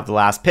happens to have the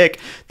last pick,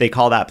 they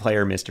call that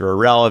player Mr.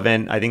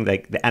 Irrelevant. I think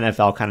like the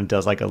NFL kind of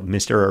does like a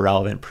Mr.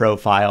 Irrelevant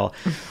profile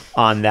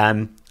on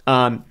them.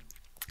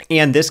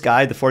 And this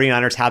guy, the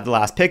 49ers had the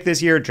last pick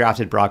this year,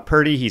 drafted Brock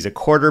Purdy. He's a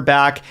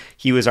quarterback.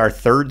 He was our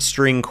third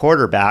string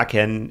quarterback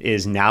and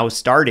is now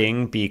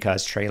starting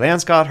because Trey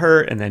Lance got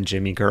hurt and then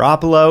Jimmy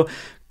Garoppolo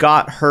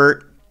got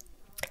hurt.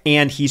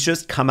 And he's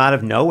just come out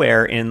of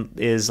nowhere and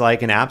is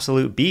like an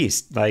absolute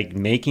beast, like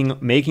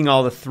making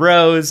all the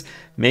throws,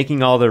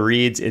 making all the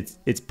reads.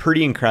 It's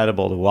pretty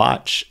incredible to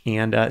watch,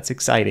 and it's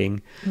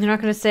exciting. You're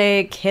not going to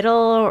say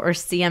Kittle or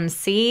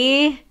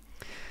CMC?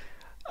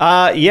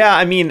 Yeah,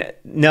 I mean,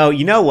 no,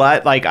 you know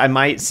what? Like, I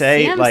might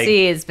say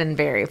CMC has been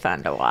very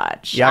fun to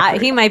watch. Yeah,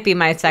 he might be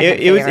my second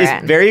favorite.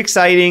 It's very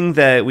exciting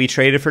that we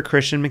traded for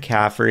Christian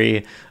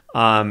McCaffrey.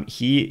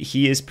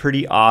 He is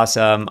pretty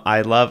awesome.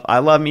 I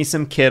love me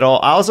some Kittle.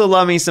 I also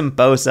love me some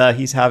Bosa.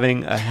 He's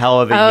having a hell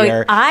of a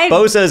year.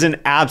 Bosa is an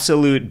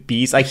absolute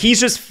beast. Like, he's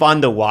just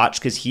fun to watch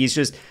because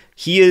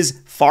he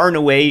is far and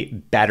away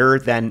better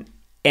than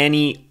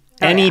any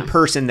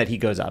person that he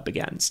goes up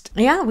against.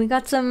 Yeah, we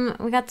got some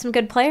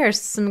good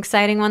players, some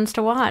exciting ones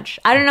to watch.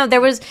 I don't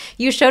know.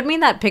 You showed me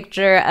that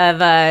picture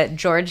of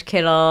George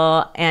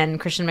Kittle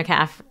and Christian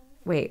McCaffrey.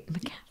 Wait,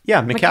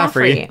 yeah,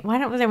 McCaffrey. Why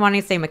don't they want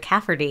to say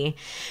McCafferty?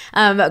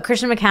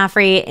 Christian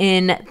McCaffrey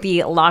in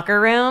the locker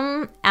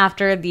room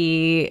after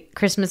the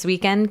Christmas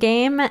weekend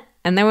game,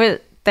 and there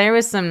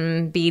was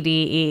some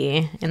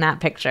BDE in that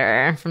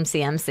picture from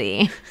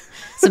CMC.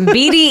 Some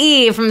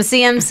BDE from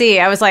CMC.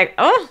 I was like,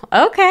 oh,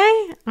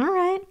 okay, all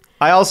right.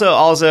 I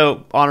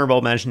also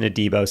honorable mention to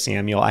Deebo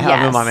Samuel. I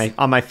have him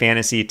on my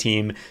fantasy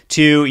team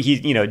too.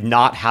 He's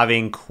not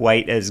having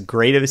quite as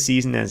great of a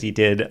season as he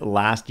did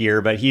last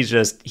year, but he's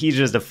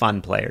just a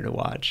fun player to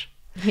watch.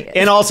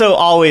 And also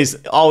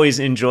always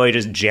enjoy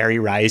just Jerry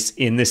Rice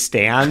in the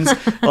stands,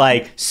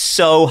 like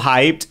so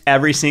hyped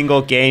every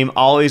single game,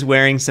 always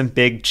wearing some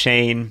big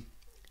chain.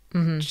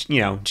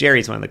 Mm-hmm.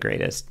 Jerry's one of the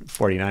greatest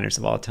 49ers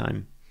of all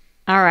time.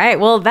 All right.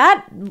 Well,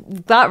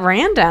 that got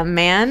random,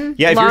 man.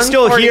 Yeah, if you're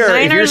still here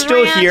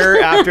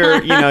after,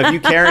 if you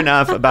care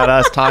enough about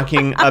us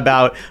talking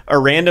about a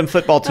random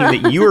football team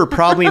that you are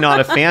probably not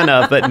a fan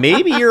of, but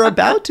maybe you're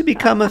about to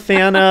become a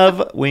fan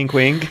of, wink,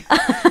 wink,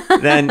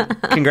 then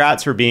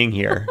congrats for being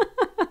here.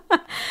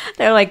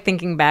 They're like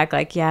thinking back,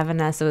 like, yeah,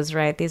 Vanessa was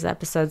right. These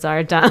episodes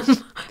are dumb.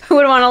 Who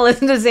would want to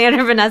listen to Xander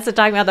and Vanessa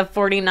talking about the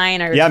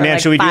 49ers? Yeah, man,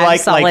 should we do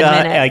like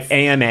minutes?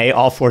 AMA,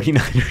 all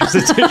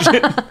 49ers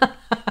edition?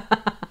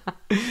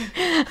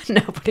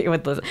 Nobody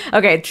would listen.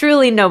 Okay,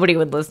 truly nobody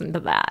would listen to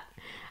that.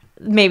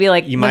 maybe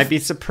like you might be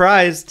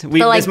surprised.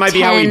 This might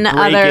be how we break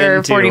other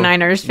into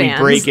 49ers fans.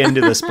 We break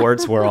into the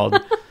sports world.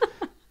 All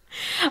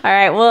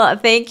right. Well,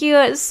 thank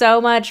you so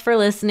much for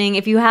listening.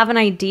 If you have an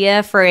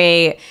idea for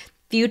a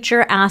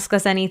future Ask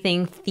Us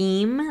Anything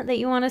theme that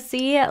you want to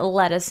see,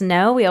 let us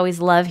know. We always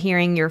love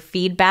hearing your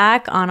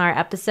feedback on our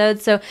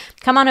episodes. So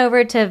come on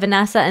over to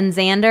Vanessa and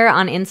Xander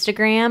on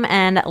Instagram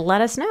and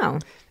let us know.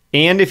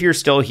 And if you're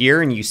still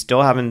here and you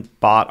still haven't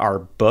bought our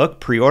book,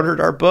 pre-ordered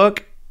our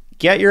book,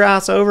 get your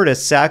ass over to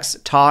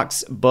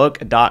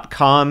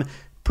sextalksbook.com.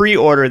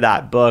 Pre-order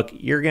that book.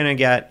 You're going to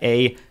get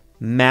a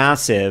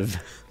massive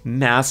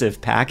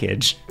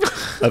package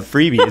of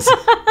freebies.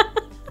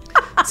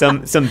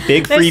 Some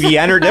big freebie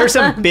energy. There's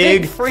some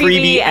big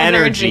freebie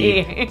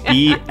energy.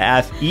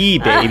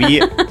 BFE, baby.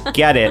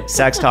 Get it.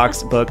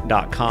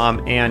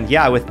 Sextalksbook.com. And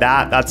yeah, with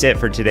that, that's it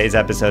for today's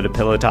episode of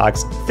Pillow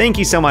Talks. Thank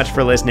you so much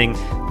for listening.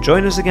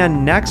 Join us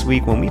again next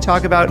week when we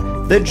talk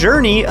about the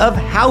journey of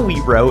how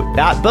we wrote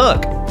that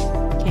book.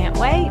 Can't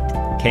wait.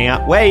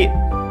 Can't wait.